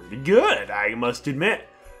pretty good, I must admit.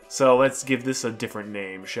 So let's give this a different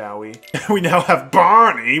name, shall we? We now have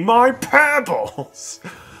Barney, my Pebbles!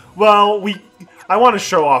 Well, I want to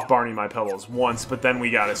show off Barney My Pebbles once, but then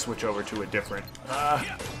we gotta switch over to a different...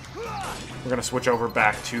 we're gonna switch over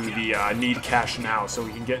back to the need cash now, so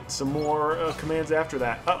we can get some more commands after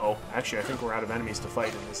that. Uh-oh. Actually, I think we're out of enemies to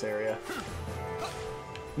fight in this area.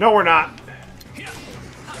 No, we're not.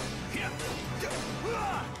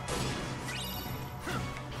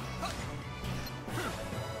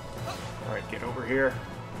 Alright, get over here.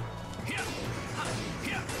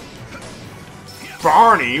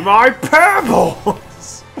 Barney, my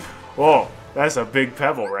pebbles! Whoa, that's a big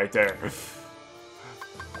pebble right there.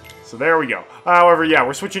 So there we go. However, yeah,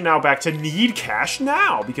 we're switching now back to need cash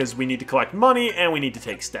now, because we need to collect money and we need to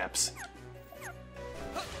take steps.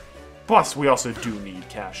 Plus, we also do need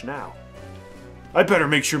cash now. I better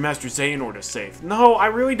make sure Master Xehanort is safe. No, I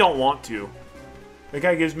really don't want to. That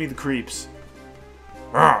guy gives me the creeps.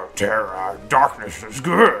 Oh, Terra, darkness is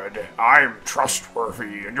good. I'm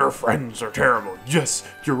trustworthy, and your friends are terrible. Yes,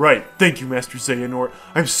 you're right. Thank you, Master Xehanort.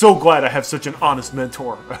 I'm so glad I have such an honest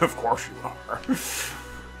mentor. Of course you are.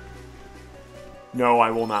 No,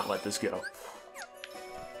 I will not let this go.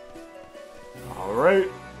 Alright.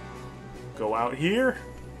 Go out here.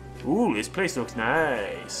 Ooh, this place looks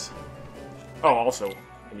nice. Oh, also,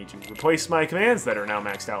 I need to replace my commands that are now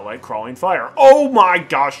maxed out, like Crawling Fire. Oh my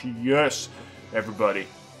gosh, yes! Everybody,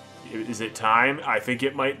 is it time? I think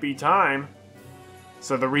it might be time.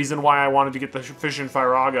 So the reason why I wanted to get the Fission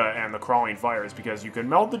Firaga and the Crawling Fire is because you can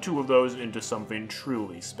meld the two of those into something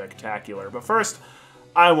truly spectacular. But first,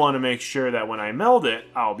 I want to make sure that when I meld it,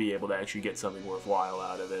 I'll be able to actually get something worthwhile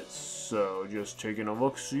out of it. So just taking a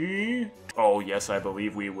look-see. Oh, yes, I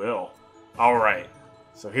believe we will. Alright,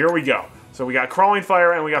 so here we go. So we got Crawling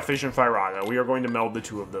Fire and we got Fission Firaga. We are going to meld the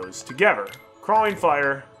two of those together. Crawling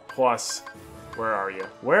Fire plus... Where are you?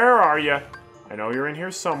 Where are you? I know you're in here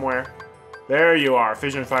somewhere. There you are,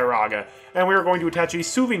 Fission Firaga. And we are going to attach a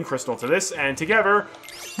Soothing Crystal to this, and together,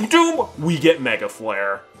 doom, we get Mega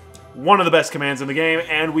Flare. One of the best commands in the game,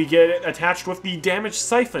 and we get it attached with the Damage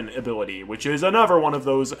Siphon ability, which is another one of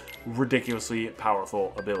those ridiculously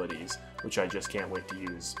powerful abilities, which I just can't wait to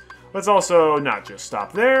use. Let's also not just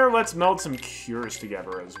stop there, let's meld some Cures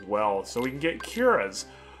together as well, so we can get Curas.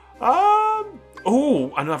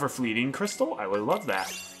 Oh, another Fleeting Crystal? I would love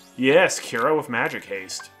that. Yes, Cura with Magic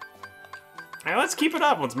Haste. Alright, let's keep it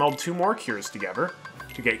up. Let's meld two more Cures together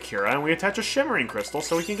to get Cura, and we attach a Shimmering Crystal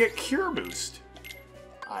so we can get Cure Boost.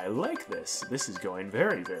 I like this. This is going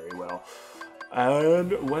very, very well.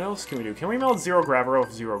 And what else can we do? Can we meld Zero Gravity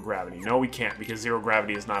with Zero Gravity? No, we can't, because Zero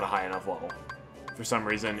Gravity is not a high enough level. For some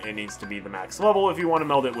reason, it needs to be the max level if you want to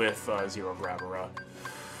meld it with Zero Gravity.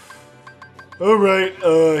 Alright,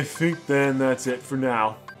 I think then that's it for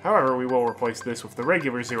now. However, we will replace this with the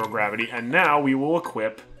regular Zero Gravity, and now we will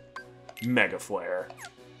equip Mega Flare.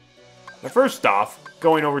 Now first off,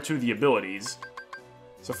 going over to the abilities.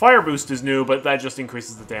 So Fire Boost is new, but that just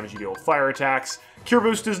increases the damage you deal with fire attacks. Cure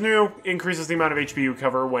Boost is new, increases the amount of HP you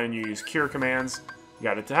cover when you use Cure commands. We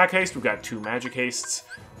got Attack Haste, we've got two Magic Hastes,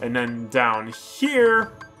 and then down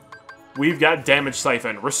here... we've got Damage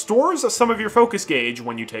Siphon. Restores some of your focus gauge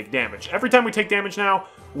when you take damage. Every time we take damage now,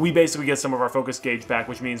 we basically get some of our focus gauge back,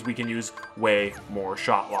 which means we can use way more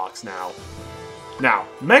shot locks now. Now,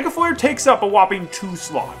 Mega Flare takes up a whopping 2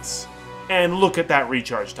 slots. And look at that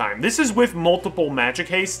recharge time. This is with multiple Magic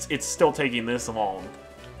Hastes, it's still taking this long.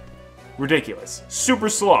 Ridiculous. Super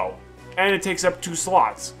slow. And it takes up 2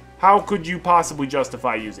 slots. How could you possibly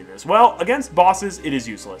justify using this? Well, against bosses, it is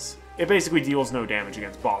useless. It basically deals no damage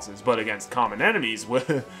against bosses, but against common enemies,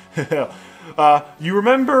 you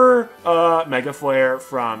remember Mega Flare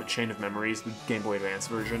from Chain of Memories, the Game Boy Advance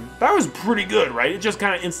version? That was pretty good, right? It just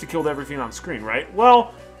kind of insta-killed everything on screen, right?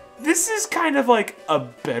 Well, this is kind of like a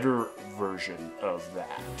better version of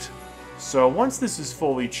that. So once this is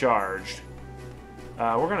fully charged,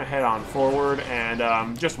 we're going to head on forward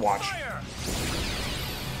and just watch.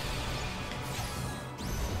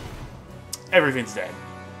 Everything's dead.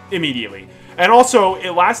 Immediately. And also,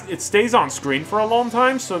 it stays on screen for a long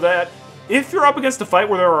time, so that if you're up against a fight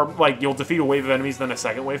where there are, like, you'll defeat a wave of enemies, then a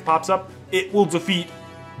second wave pops up, it will defeat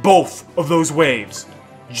both of those waves.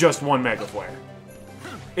 Just one Mega Flare.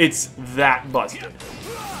 It's that busted.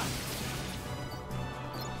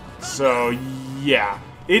 So, yeah.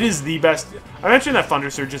 It is the best... I mentioned that Thunder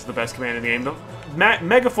Surge is the best command in the game.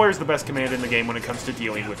 Mega Flare is the best command in the game when it comes to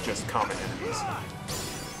dealing with just common enemies.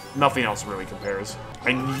 Nothing else really compares.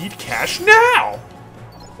 I need cash now!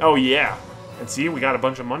 Oh, yeah. And see, we got a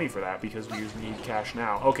bunch of money for that because we use need cash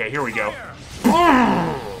now. Okay, here we go.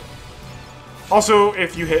 Also,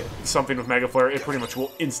 if you hit something with Mega Flare, it pretty much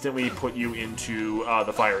will instantly put you into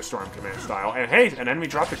the Firestorm command style. And hey, an enemy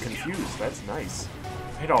dropped a Confuse. That's nice.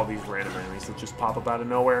 hate all these random enemies that just pop up out of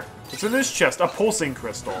nowhere. What's in this chest? A pulsing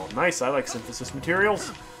crystal. Nice, I like synthesis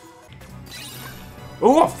materials.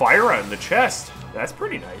 Ooh, a fire in the chest. That's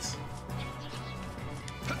pretty nice.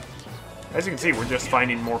 As you can see, we're just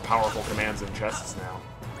finding more powerful commands in chests now.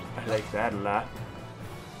 I like that a lot.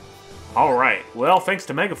 Alright, well, thanks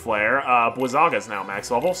to Mega Flare, Blizaga's now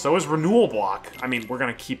max level, so is Renewal Block. I mean, we're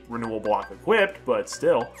gonna keep Renewal Block equipped, but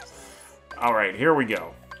still. Alright, here we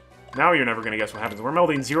go. Now you're never gonna guess what happens. We're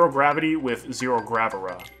melding Zero Gravity with Zero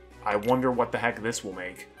Gravira. I wonder what the heck this will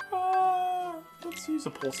make. Let's use a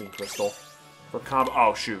Pulsing Crystal for combo.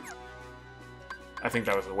 Oh, shoot. I think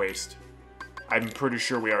that was a waste. I'm pretty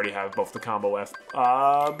sure we already have both the combo F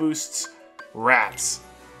boosts. Rats.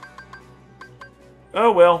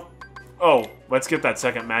 Oh, well. Oh, let's get that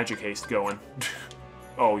second Magic Haste going.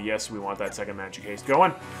 Oh, yes, we want that second Magic Haste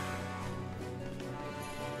going.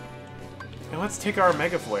 And let's take our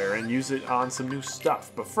Mega Flare and use it on some new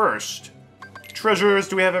stuff. But first, treasures.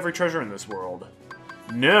 Do we have every treasure in this world?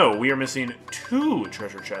 No, we are missing 2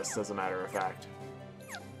 treasure chests, as a matter of fact.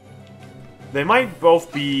 They might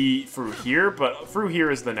both be through here, but through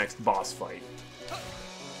here is the next boss fight.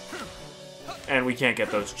 And we can't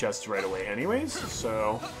get those chests right away anyways,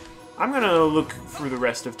 so I'm gonna look through the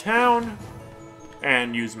rest of town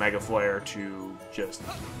and use Mega Flare to just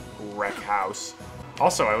wreck house.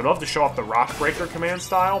 Also, I would love to show off the Rock Breaker command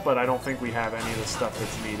style, but I don't think we have any of the stuff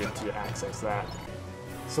that's needed to access that.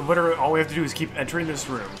 So literally all we have to do is keep entering this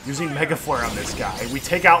room, using Mega Flare on this guy. We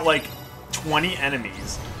take out like 20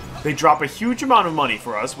 enemies. They drop a huge amount of money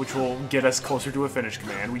for us, which will get us closer to a finish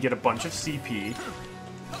command. We get a bunch of CP.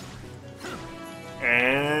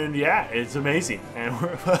 And yeah, it's amazing. And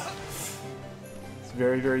we're it's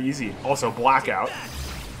very, very easy. Also, Blackout.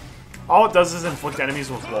 All it does is inflict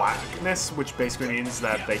enemies with blackness, which basically means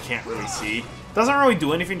that they can't really see. Doesn't really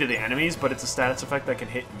do anything to the enemies, but it's a status effect that can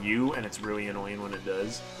hit you, and it's really annoying when it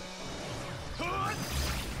does.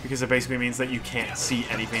 Because it basically means that you can't see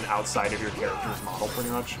anything outside of your character's model, pretty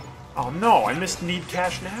much. Oh no, I missed Need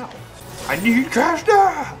Cash Now. I need cash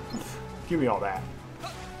now! Give me all that.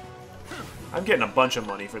 I'm getting a bunch of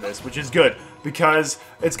money for this, which is good, because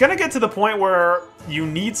it's going to get to the point where you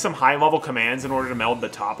need some high-level commands in order to meld the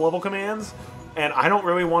top-level commands, and I don't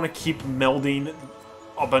really want to keep melding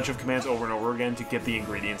a bunch of commands over and over again to get the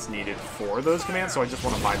ingredients needed for those commands, so I just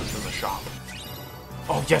want to buy them from the shop.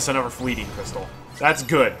 Oh yes, another Fleeting Crystal. That's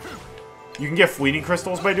good. You can get Fleeting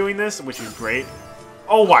Crystals by doing this, which is great.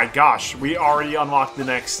 Oh my gosh, we already unlocked the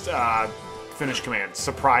next finish command,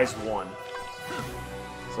 Surprise 1.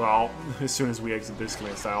 So as soon as we exit this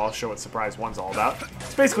command style, I'll show what Surprise 1's all about.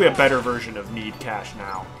 It's basically a better version of Need Cash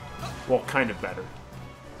Now. Well, kind of better.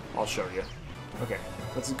 I'll show you. Okay,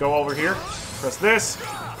 let's go over here. Press this,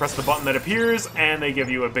 press the button that appears, and they give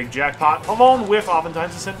you a big jackpot, along with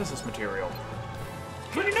oftentimes a synthesis material.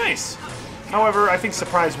 Pretty nice. However, I think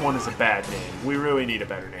Surprise 1 is a bad name. We really need a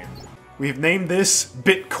better name. We have named this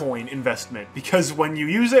Bitcoin investment, because when you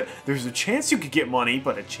use it, there's a chance you could get money,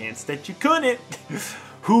 but a chance that you couldn't.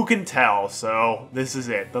 Who can tell? So this is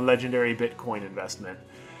it, the legendary Bitcoin investment.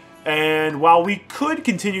 And while we could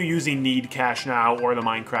continue using Need Cash Now or the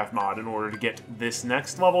Minecraft mod in order to get this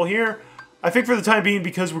next level here, I think for the time being,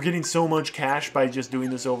 because we're getting so much cash by just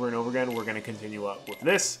doing this over and over again, we're going to continue up with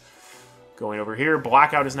this. Going over here,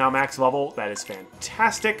 Blackout is now max level. That is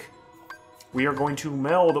fantastic. We are going to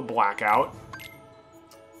meld Blackout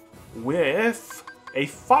with a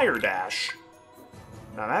Fire Dash.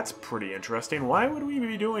 Now that's pretty interesting. Why would we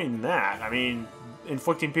be doing that? I mean,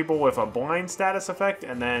 inflicting people with a blind status effect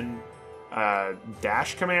and then a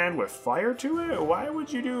dash command with fire to it? Why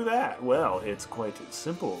would you do that? Well, it's quite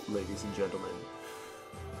simple, ladies and gentlemen.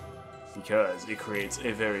 Because it creates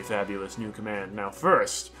a very fabulous new command. Now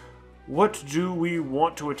first, what do we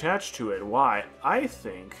want to attach to it? Why, I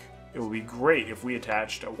think it would be great if we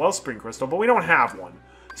attached a Wellspring Crystal, but we don't have one.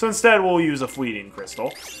 So instead, we'll use a Fleeting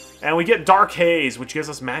Crystal. And we get Dark Haze, which gives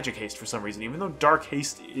us Magic Haste for some reason, even though Dark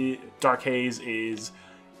Haze is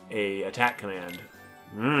a attack command.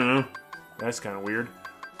 That's kind of weird.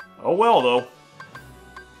 Oh well, though.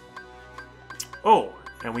 Oh,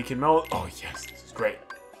 and we can meld... Oh, yes, this is great.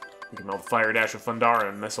 We can meld Fire Dash with Thundara,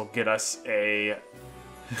 and this will get us a...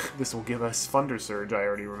 this will give us Thunder Surge, I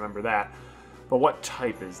already remember that. But what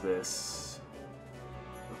type is this?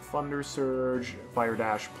 Thunder Surge, Fire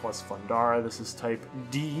Dash plus Thundara. This is type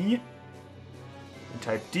D. And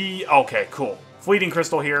type D. Okay, cool. Fleeting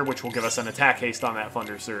Crystal here, which will give us an attack haste on that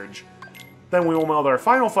Thunder Surge. Then we will meld our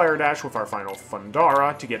final Fire Dash with our final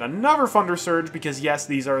Thundara to get another Thunder Surge, because yes,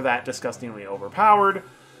 these are that disgustingly overpowered.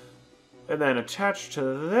 And then attached to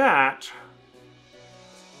that...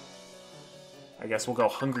 I guess we'll go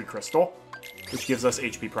Hungry Crystal, which gives us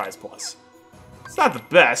HP Prize Plus. It's not the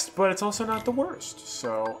best, but it's also not the worst,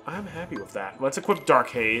 so I'm happy with that. Let's equip Dark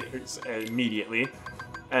Haze immediately,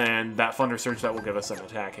 and that Thunder Surge that will give us an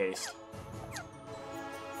attack haste.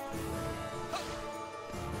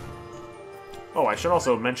 Oh, I should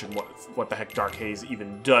also mention what the heck Dark Haze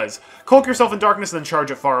even does. Cloak yourself in darkness, then charge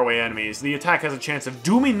at faraway enemies. The attack has a chance of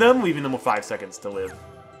dooming them, leaving them with 5 seconds to live.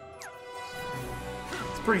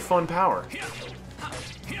 It's a pretty fun power.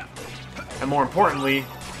 And more importantly,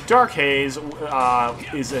 Dark Haze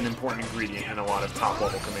is an important ingredient in a lot of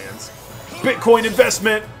top-level commands. Bitcoin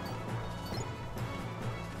investment!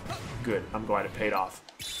 Good, I'm glad it paid off.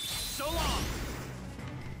 So long.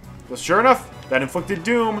 Well, sure enough, that inflicted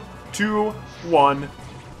doom. 2-1.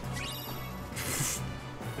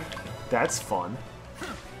 That's fun.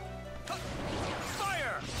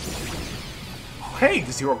 Fire! Oh, hey,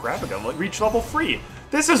 the Zero Graviton reached level 3.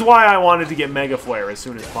 This is why I wanted to get Mega Flare as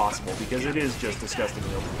soon as possible, because it is just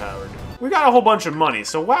disgustingly overpowered. We got a whole bunch of money,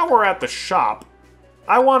 so while we're at the shop,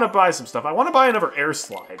 I want to buy some stuff. I want to buy another Air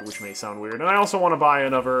Slide, which may sound weird, and I also want to buy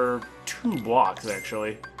another 2 blocks,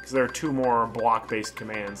 actually, because there are 2 more block-based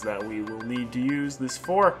commands that we will need to use this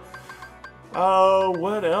for.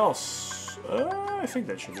 What else? I think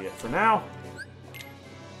that should be it for now.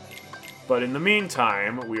 But in the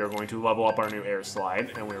meantime, we are going to level up our new Air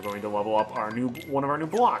Slide, and we are going to level up our one of our new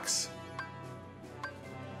blocks.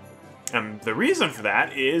 And the reason for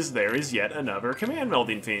that is there is yet another command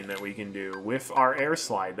melding thing that we can do with our Air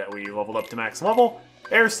Slide that we leveled up to max level.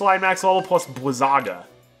 Air Slide max level plus Blizzaga.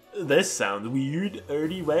 This sounds weird,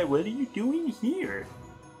 Ernie. What are you doing here?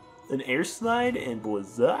 An Air Slide and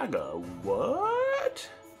Blizzaga? What?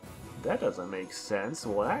 That doesn't make sense.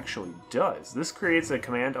 Well, it actually does. This creates a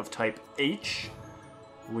command of type H,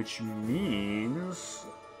 which means...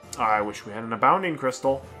 I wish we had an Abounding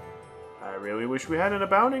Crystal. I really wish we had an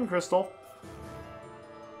Abounding Crystal.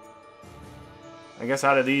 I guess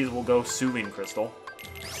out of these, we'll go Soothing Crystal.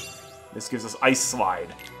 This gives us Ice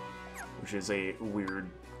Slide, which is a weird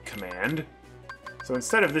command. So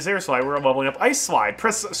instead of this Air Slide, we're leveling up Ice Slide.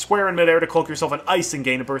 Press square in midair to cloak yourself in ice and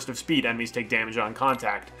gain a burst of speed. Enemies take damage on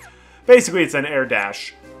contact. Basically, it's an air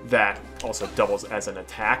dash that also doubles as an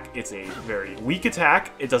attack. It's a very weak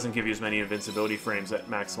attack. It doesn't give you as many invincibility frames at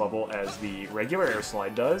max level as the regular Air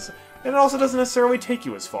Slide does. And it also doesn't necessarily take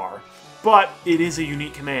you as far. But it is a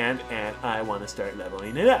unique command, and I want to start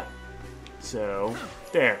leveling it up. So,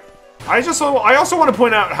 there. I also want to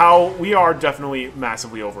point out how we are definitely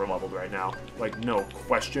massively over-leveled right now. Like, no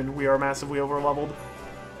question we are massively over-leveled.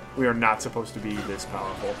 We are not supposed to be this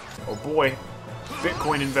powerful. Oh boy.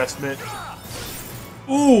 Bitcoin investment.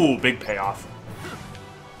 Ooh, big payoff.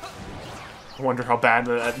 I wonder how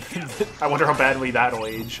badly that'll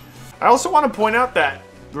age. I also want to point out that,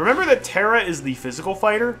 remember that Terra is the physical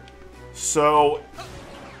fighter? So,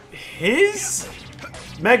 his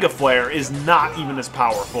Mega Flare is not even as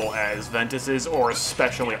powerful as Ventus's or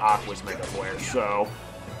especially Aqua's Mega Flare. So,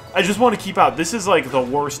 I just want to keep out, this is like the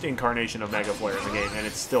worst incarnation of Mega Flare in the game, and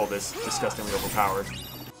it's still this disgustingly overpowered.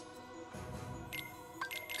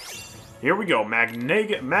 Here we go,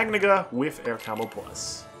 Magniga with Air Combo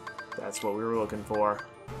Plus. That's what we were looking for.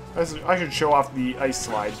 I should show off the Ice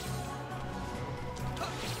Slide.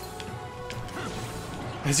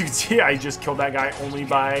 As you can see, I just killed that guy only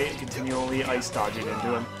by continually ice dodging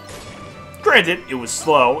into him. Granted, it was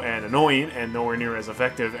slow and annoying and nowhere near as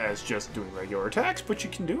effective as just doing regular attacks, but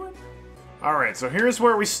you can do it. Alright, so here's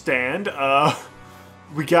where we stand.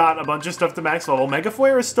 We got a bunch of stuff to max level. Mega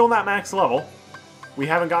Flare is still not max level. We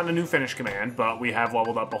haven't gotten a new finish command, but we have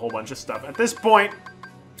leveled up a whole bunch of stuff. At this point,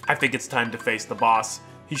 I think it's time to face the boss.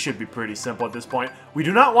 He should be pretty simple at this point. We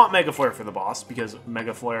do not want Mega Flare for the boss, because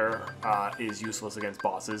Mega Flare is useless against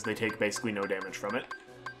bosses. They take basically no damage from it,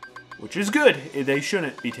 which is good. They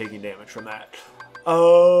shouldn't be taking damage from that.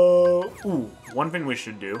 Ooh, one thing we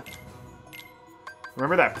should do.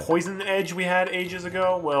 Remember that Poison Edge we had ages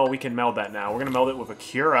ago? Well, we can meld that now. We're going to meld it with a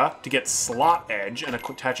Cura to get Slot Edge and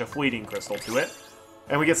attach a Fleeting Crystal to it.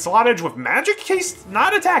 And we get Slot Edge with Magic Haste,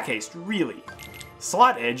 not Attack Haste, really.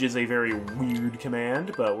 Slot Edge is a very weird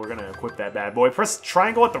command, but we're going to equip that bad boy. Press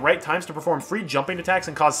triangle at the right times to perform free jumping attacks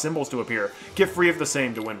and cause symbols to appear. Get free of the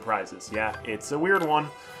same to win prizes. Yeah, it's a weird one.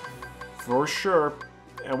 For sure.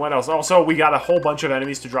 And what else? Also, we got a whole bunch of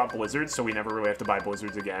enemies to drop Blizzards, so we never really have to buy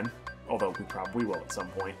Blizzards again. Although we probably will at some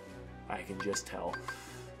point. I can just tell.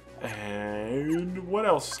 And what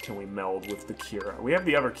else can we meld with the Cura? We have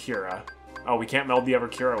the other Cura. Oh, we can't meld the other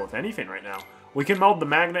Cura with anything right now. We can meld the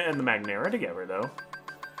Magna and the Magnera together, though.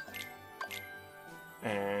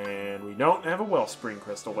 And we don't have a Wellspring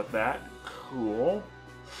Crystal with that. Cool.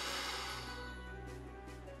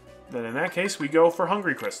 Then in that case, we go for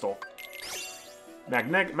Hungry Crystal.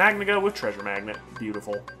 Magnica with Treasure Magnet.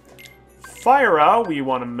 Beautiful. Fyra, we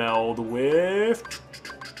want to meld with...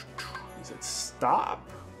 Is it Stop?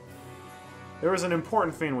 There was an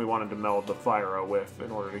important thing we wanted to meld the Fyra with in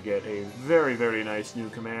order to get a very, very nice new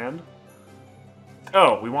command.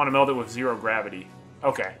 Oh, we want to meld it with Zero Gravity.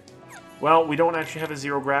 Okay. Well, we don't actually have a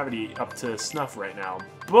Zero Gravity up to snuff right now,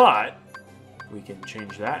 but we can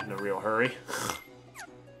change that in a real hurry.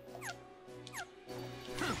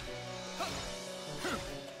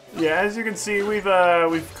 Yeah, as you can see, we've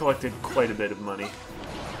collected quite a bit of money.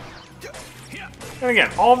 And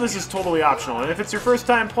again, all of this is totally optional, and if it's your first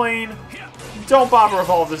time playing, don't bother with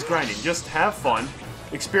all of this grinding. Just have fun,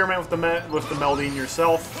 experiment with the melding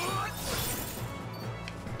yourself,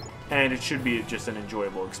 and it should be just an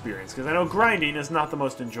enjoyable experience. Because I know grinding is not the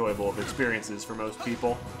most enjoyable of experiences for most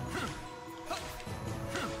people.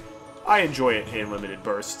 I enjoy it in limited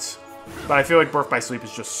bursts. But I feel like Birth by Sleep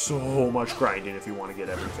is just so much grinding if you want to get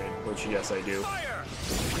everything, which, yes, I do.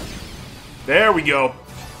 There we go.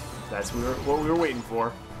 That's what we were waiting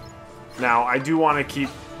for. Now, I do want to keep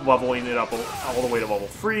leveling it up all the way to level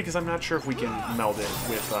 3, because I'm not sure if we can meld it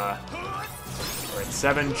with, we're at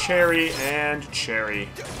 7, Cherry, and Cherry.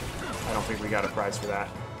 I don't think we got a prize for that.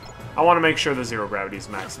 I want to make sure the Zero Gravity is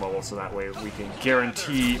max level, so that way we can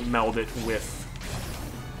guarantee meld it with...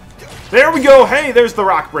 There we go! Hey, there's the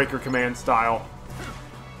Rock Breaker command style.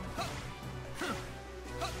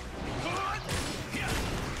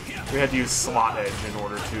 We had to use Slot Edge in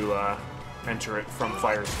order to enter it from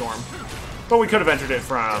Firestorm. But we could have entered it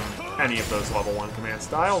from any of those level 1 command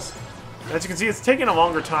styles. As you can see, it's taking a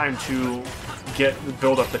longer time to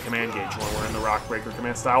build up the command gauge when we're in the Rock Breaker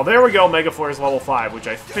command style. There we go, Mega Flare is level 5, which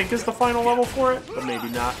I think is the final level for it, but maybe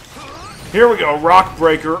not. Here we go, Rock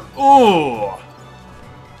Breaker. Ooh!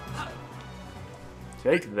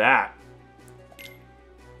 Take that.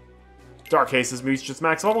 Dark Haze has reached its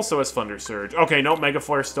max level, so has Thunder Surge. Okay, no, Mega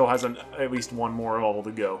Flare still has at least one more level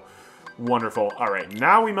to go. Wonderful. Alright,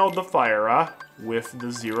 now we meld the Fyra with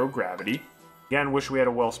the Zero Gravity. Again, wish we had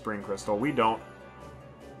a Wellspring Crystal. We don't.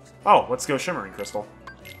 Oh, let's go Shimmering Crystal.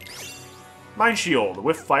 Mind Shield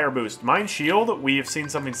with Fire Boost. Mind Shield, we have seen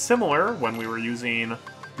something similar when we were using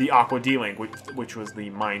the Aqua D-Link, which was the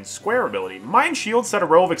Mind Square ability. Mind Shield set a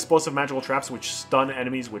row of explosive magical traps which stun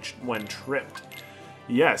enemies when tripped.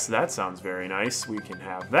 Yes, that sounds very nice. We can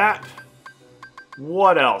have that.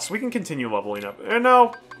 What else? We can continue leveling up.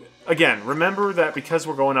 No, again, remember that because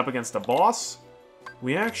we're going up against a boss,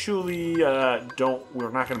 we actually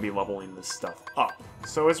we're not going to be leveling this stuff up.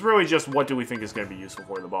 So it's really just what do we think is going to be useful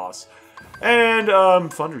for the boss.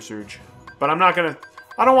 And Thunder Surge. But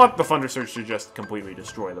I don't want the Thunder Surge to just completely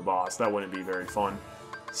destroy the boss. That wouldn't be very fun.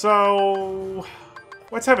 So,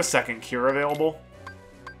 let's have a second cure available.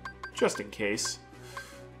 Just in case.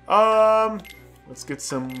 Let's get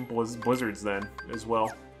some blizzards then, as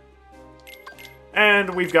well.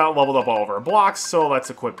 And we've got leveled up all of our blocks, so let's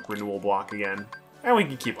equip Renewal Block again. And we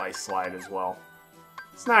can keep Ice Slide as well.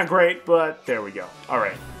 It's not great, but there we go.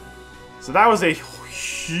 Alright. So that was a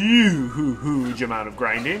huge amount of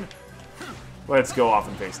grinding. Let's go off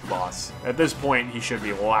and face the boss. At this point, he should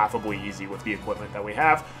be laughably easy with the equipment that we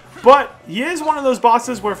have. But he is one of those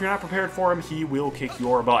bosses where if you're not prepared for him, he will kick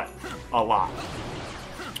your butt. A lot.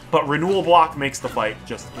 But Renewal Block makes the fight,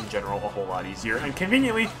 just in general, a whole lot easier. And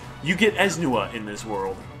conveniently, you get Esnua in this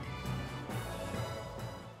world.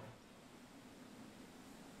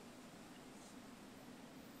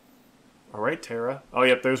 Alright, Terra. Oh,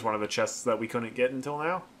 yep, there's one of the chests that we couldn't get until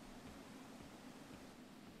now.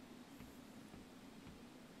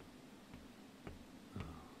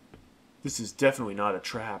 This is definitely not a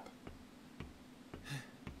trap.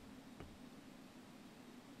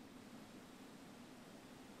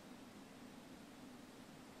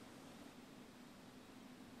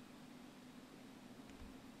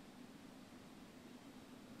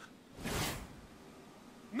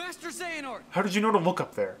 Master Xehanort! How did you know to look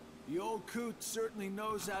up there? The old coot certainly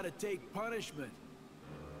knows how to take punishment.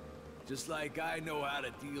 Just like I know how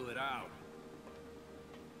to deal it out.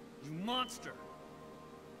 You monster!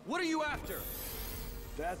 What are you after?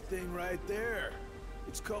 That thing right there.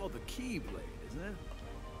 It's called the Keyblade, isn't it?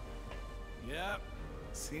 Yep.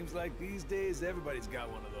 Seems like these days everybody's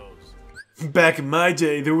got one of those. Back in my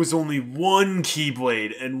day, there was only one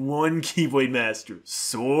Keyblade and one Keyblade Master,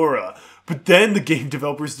 Sora. But then the game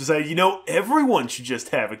developers decided, you know, everyone should just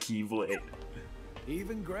have a Keyblade.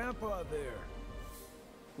 Even Grandpa there.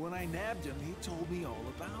 When I nabbed him, he told me all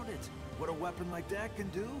about it. What a weapon like that can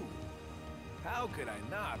do. How could I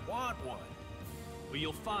not want one? Well,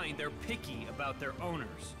 you'll find they're picky about their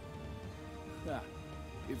owners. Ha.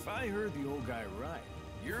 If I heard the old guy right,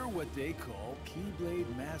 you're what they call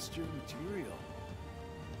Keyblade Master material.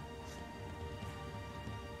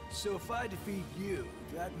 So if I defeat you,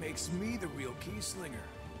 that makes me the real Keyslinger.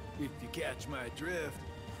 If you catch my drift.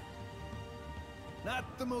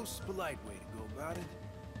 Not the most polite way to go about it,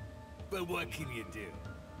 but what can you do?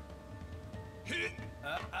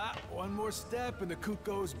 One more step and the coot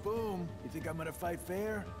goes boom. You think I'm gonna fight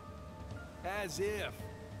fair? As if.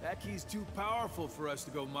 That key's too powerful for us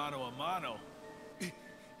to go mano a mano.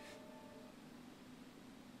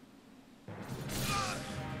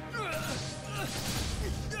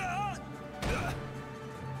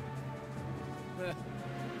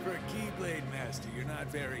 For a Keyblade Master, you're not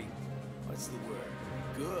very... what's the word?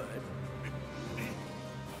 Good.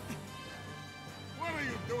 What are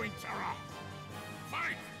you doing, Terra?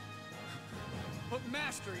 Fight! But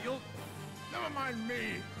Master, you'll... Never mind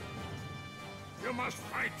me. You must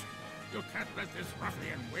fight. You can't let this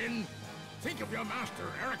ruffian win. Think of your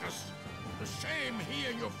master, Ericus. The shame he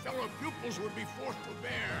and your fellow pupils would be forced to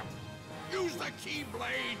bear. Use the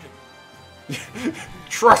Keyblade.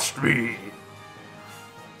 Trust me.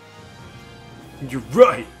 You're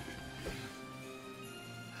right.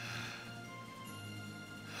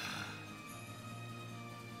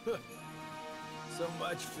 So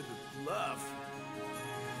much for the bluff.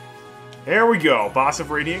 There we go, boss of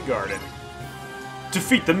Radiant Garden.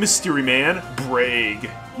 Defeat the mystery man, Braig.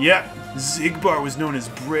 Yep, Xigbar was known as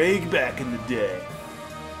Braig back in the day.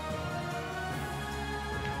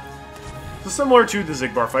 So similar to the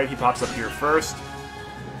Xigbar fight, he pops up here first.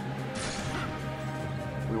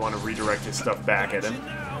 We want to redirect his stuff back at him.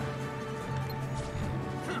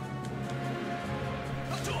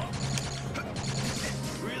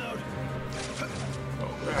 Oh,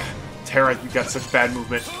 Terra, you got such bad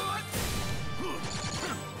movement.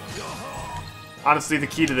 Honestly, the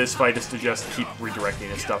key to this fight is to just keep redirecting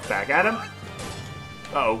his stuff back at him.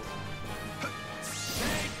 Uh-oh.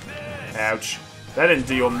 Ouch. That didn't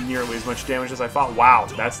deal nearly as much damage as I thought. Wow,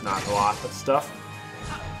 that's not a lot of stuff.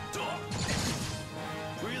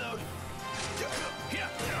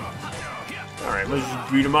 Alright, let's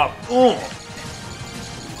just beat him up. Ugh.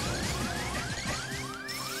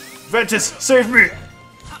 Ventus, save me!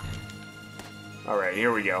 Alright,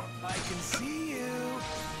 here we go. I can see you.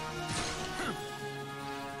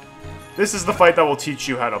 This is the fight that will teach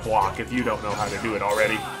you how to block if you don't know how to do it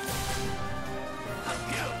already.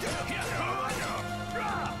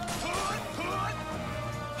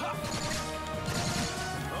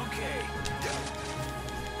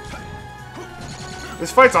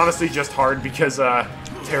 This fight's honestly just hard because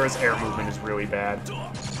Terra's air movement is really bad.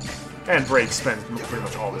 And Braig spends pretty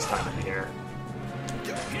much all his time in the air.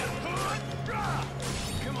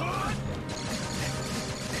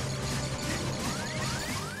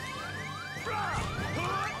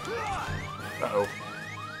 Uh-oh.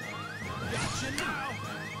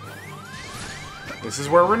 This is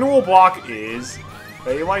where Renewal Block is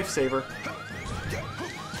a lifesaver.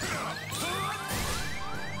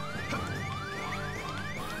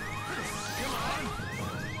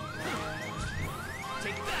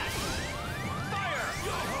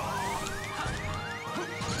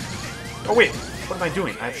 Oh wait, what am I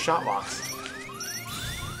doing? I have shot locks.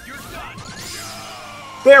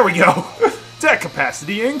 There we go! Deck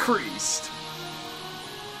capacity increased!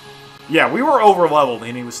 Yeah, we were over-leveled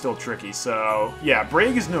and he was still tricky, so... yeah,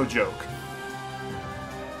 Braig is no joke.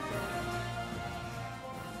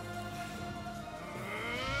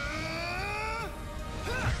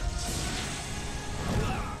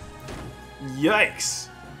 Yikes!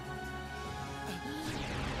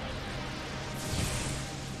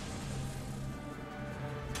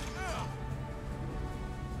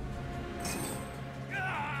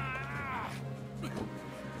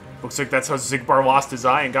 Looks like that's how Xigbar lost his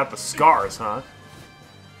eye and got the scars, huh?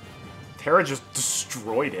 Terra just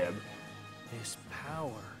destroyed him. This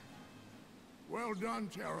power. Well done,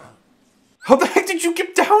 Terra. How the heck did you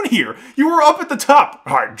get down here? You were up at the top.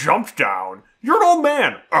 I jumped down. You're an old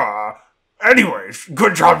man. Anyways,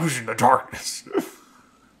 good job using the darkness.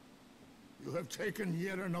 You have taken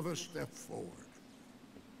yet another step forward.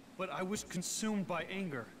 But I was consumed by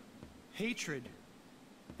anger. Hatred.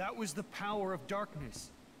 That was the power of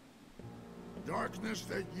darkness. Darkness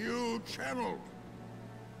that you channeled.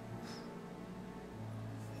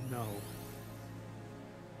 No.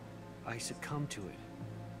 I succumbed to it.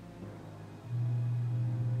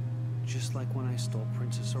 Just like when I stole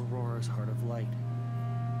Princess Aurora's Heart of Light.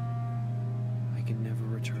 I can never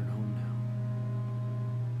return home now.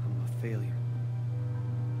 I'm a failure.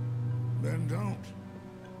 Then don't.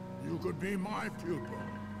 You could be my pupil.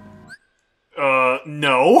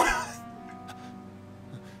 No.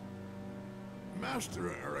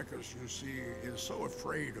 Master Ericus, you see, is so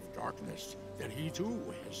afraid of darkness that he too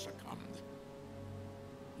has succumbed.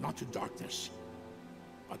 Not to darkness,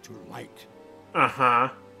 but to light. Uh-huh.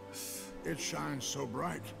 It shines so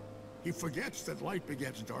bright, he forgets that light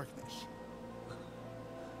begets darkness.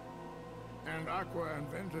 And Aqua and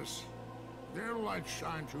Ventus, their lights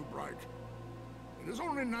shine too bright. It is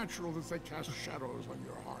only natural that they cast shadows on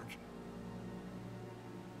your heart.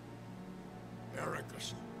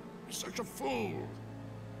 Ericus is such a fool.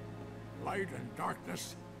 Light and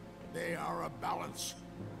darkness, they are a balance.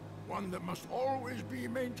 One that must always be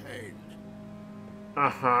maintained.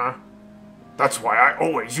 Uh-huh. That's why I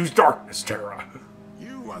always use darkness, Terra.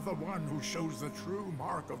 You are the one who shows the true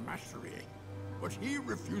mark of mastery, but he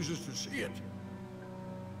refuses to see it.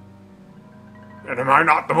 And am I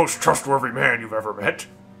not the most trustworthy man you've ever met?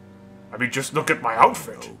 I mean, just look at my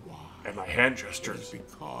outfit and my hand gestures.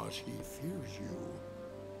 Because he fears you.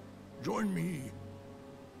 Join me.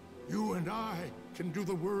 You and I can do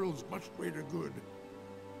the world's much greater good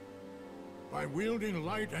by wielding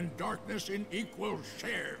light and darkness in equal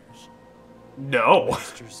shares. No.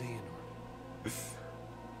 Master Xehanort.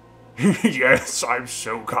 Yes, I'm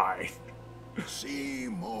so kind. See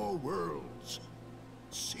more worlds.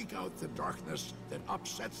 Seek out the darkness that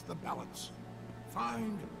upsets the balance.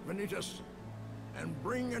 Find Vanitas and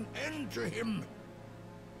bring an end to him.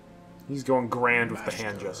 He's going grand with the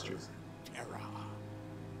hand gestures. Terra.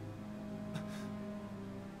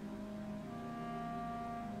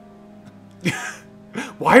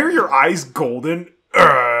 Why are your eyes golden?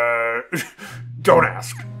 Don't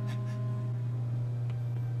ask.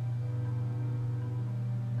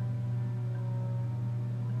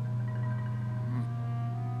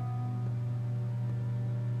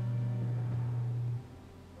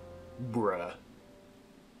 Bruh.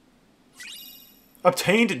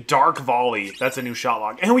 Obtained Dark Volley. That's a new shot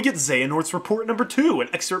log. And we get Xehanort's report number 2, an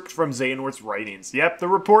excerpt from Xehanort's writings. Yep, the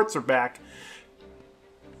reports are back.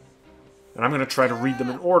 And I'm going to try to read them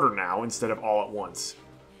in order now instead of all at once.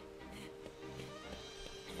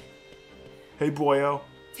 Hey, boyo.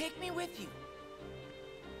 Take me with you.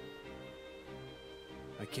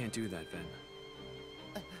 I can't do that, Ven.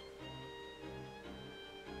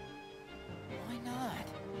 Why not?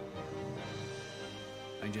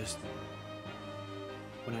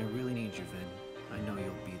 When I really need you, Ven, I know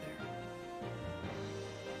you'll be there.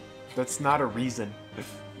 That's not a reason.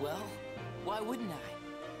 Well, why wouldn't I?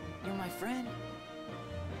 You're my friend.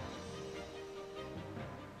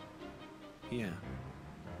 Yeah.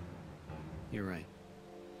 You're right.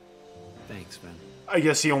 Thanks, Ven. I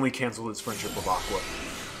guess he only canceled his friendship with Aqua.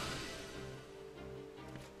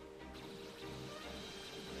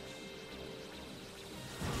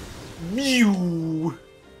 Mew!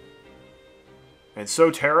 And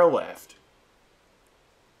so Terra left.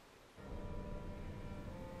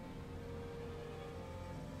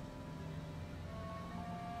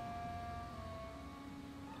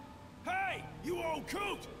 Hey, you old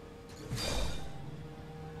coot!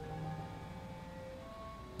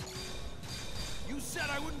 You said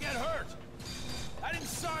I wouldn't get hurt. I didn't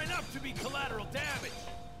sign up to be collateral damage.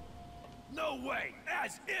 No way,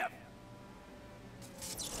 as if.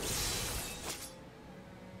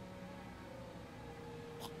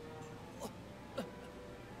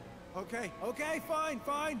 Okay,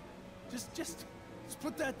 fine. Just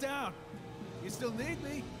put that down. You still need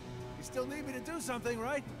me. You still need me to do something,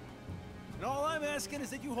 right? And all I'm asking is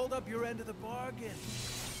that you hold up your end of the bargain.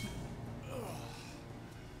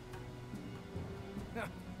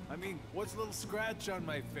 I mean, what's a little scratch on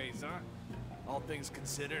my face, huh? All things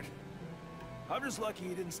considered. I'm just lucky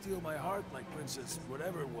he didn't steal my heart like Princess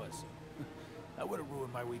whatever it was. That would have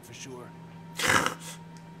ruined my week for sure.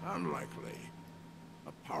 Unlikely.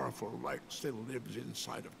 A powerful light still lives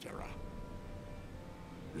inside of Terra.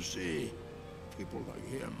 You see, people like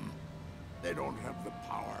him, they don't have the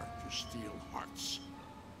power to steal hearts.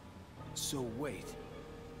 So wait,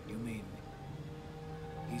 you mean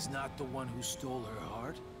he's not the one who stole her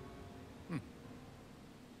heart?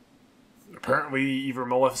 Apparently, either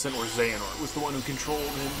Maleficent or Xehanort was the one who controlled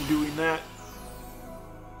him doing that.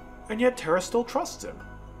 And yet Terra still trusts him.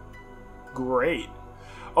 Great.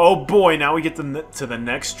 Oh boy, now we get to the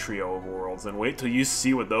next trio of worlds, and wait till you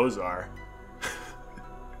see what those are.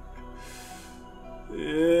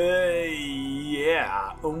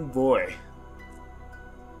 Yeah, oh boy.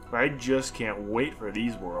 I just can't wait for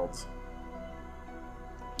these worlds.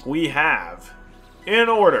 We have, in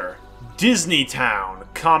order, Disney Town,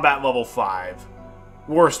 Combat Level 5.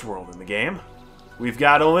 Worst world in the game. We've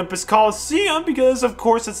got Olympus Coliseum, because of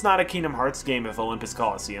course it's not a Kingdom Hearts game if Olympus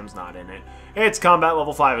Coliseum's not in it. It's Combat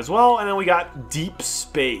Level 5 as well, and then we got Deep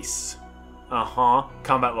Space. Uh-huh.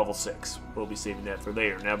 Combat level 6. We'll be saving that for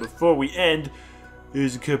later. Now, before we end,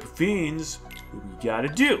 there's a couple things what we gotta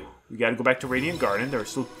do. We gotta go back to Radiant Garden. There are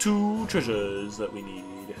still 2 treasures that we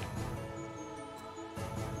need.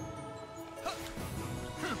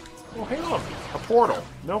 Oh, hey, look. A portal.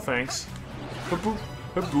 No thanks. Ha-boop,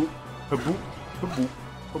 ha-boop, ha-boop, ha-boop,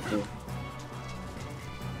 ha-boop.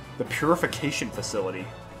 The Purification Facility.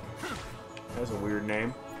 That's a weird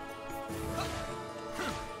name.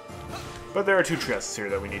 But there are 2 chests here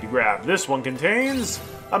that we need to grab. This one contains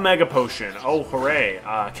a Mega Potion. Oh, hooray.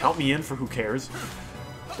 Count me in for who cares.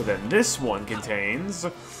 But then this one contains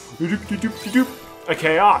a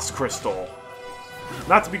Chaos Crystal.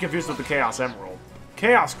 Not to be confused with the Chaos Emerald.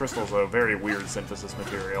 Chaos Crystal is a very weird synthesis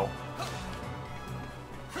material.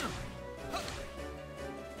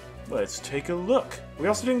 Let's take a look. We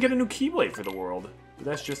also didn't get a new Keyblade for the world. But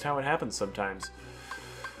that's just how it happens sometimes.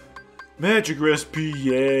 Magic recipe,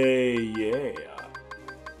 yay, yeah.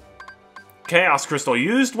 Chaos Crystal.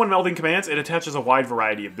 Used when melding commands, it attaches a wide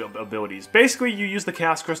variety of abilities. Basically, you use the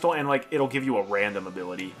Chaos Crystal and, like, it'll give you a random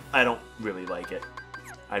ability. I don't really like it.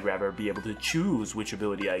 I'd rather be able to choose which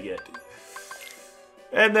ability I get.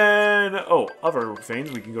 And then, oh, other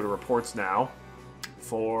things. We can go to reports now.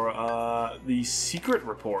 For the secret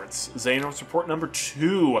reports. Xehanort's report number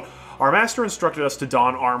 2. Our master instructed us to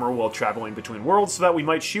don armor while traveling between worlds so that we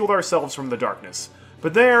might shield ourselves from the darkness.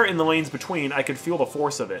 But there, in the lanes between, I could feel the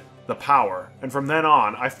force of it, the power, and from then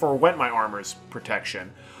on, I forwent my armor's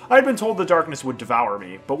protection. I had been told the darkness would devour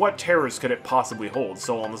me, but what terrors could it possibly hold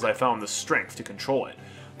so long as I found the strength to control it?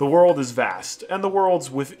 The world is vast, and the worlds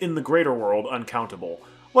within the greater world uncountable.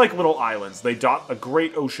 Like little islands, they dot a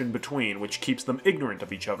great ocean between, which keeps them ignorant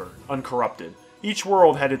of each other, uncorrupted. Each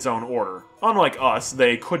world had its own order. Unlike us,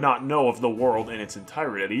 they could not know of the world in its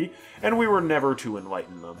entirety, and we were never to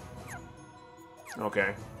enlighten them.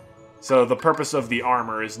 Okay. So the purpose of the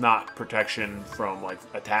armor is not protection from, like,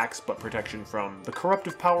 attacks, but protection from the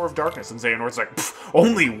corruptive power of darkness. And Xehanort's like,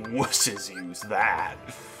 only wusses use that.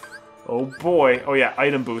 Oh boy. Oh yeah,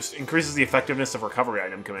 item boost. Increases the effectiveness of recovery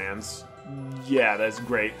item commands. Yeah, that's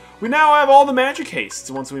great. We now have all the magic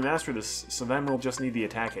hastes once we master this, so then we'll just need the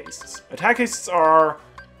attack hastes. Attack hastes are...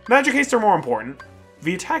 Magic hastes are more important.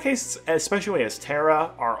 The attack hastes, especially as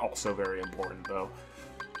Terra, are also very important, though.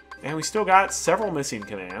 And we still got several missing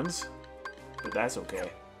commands, but that's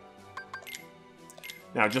okay.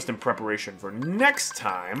 Now, just in preparation for next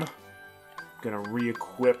time, I'm gonna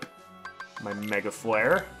re-equip my Mega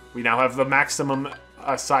Flare. We now have the maximum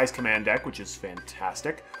size command deck, which is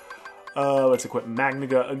fantastic. Let's equip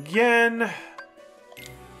Magniga again.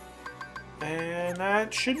 And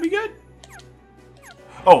that should be good.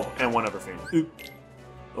 Oh, and one other thing. Oop.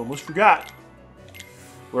 Almost forgot.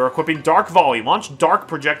 We're equipping Dark Volley. Launch dark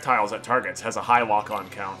projectiles at targets. Has a high lock-on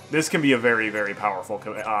count. This can be a very, very powerful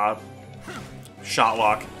shot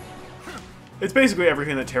lock. It's basically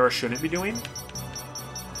everything that Terra shouldn't be doing.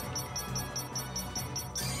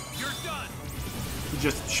 You're done. He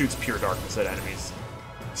just shoots pure darkness at enemies.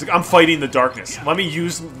 It's like, I'm fighting the darkness. Let me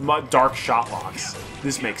use my dark shot locks.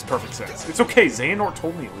 This makes perfect sense. It's okay. Xehanort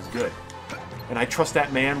told me it was good. And I trust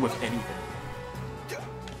that man with anything.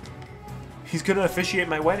 He's gonna officiate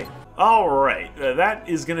my wedding. Alright, that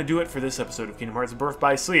is gonna do it for this episode of Kingdom Hearts Birth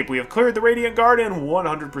by Sleep. We have cleared the Radiant Garden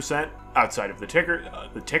 100% outside of the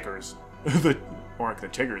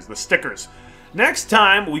stickers. Next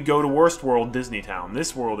time, we go to Worst World, Disney Town.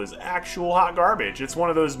 This world is actual hot garbage. It's one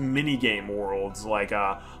of those mini-game worlds like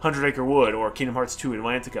 100 Acre Wood or Kingdom Hearts 2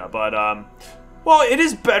 Atlantica, but, well, it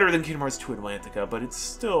is better than Kingdom Hearts 2 Atlantica, but it's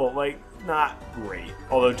still, like, not great.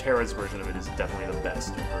 Although Terra's version of it is definitely the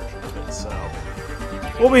best version of it, so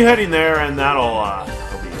we'll be heading there, and that'll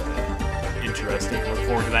be interesting. Look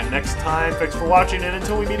forward to that next time. Thanks for watching, and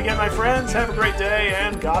until we meet again, my friends, have a great day,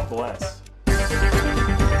 and God bless.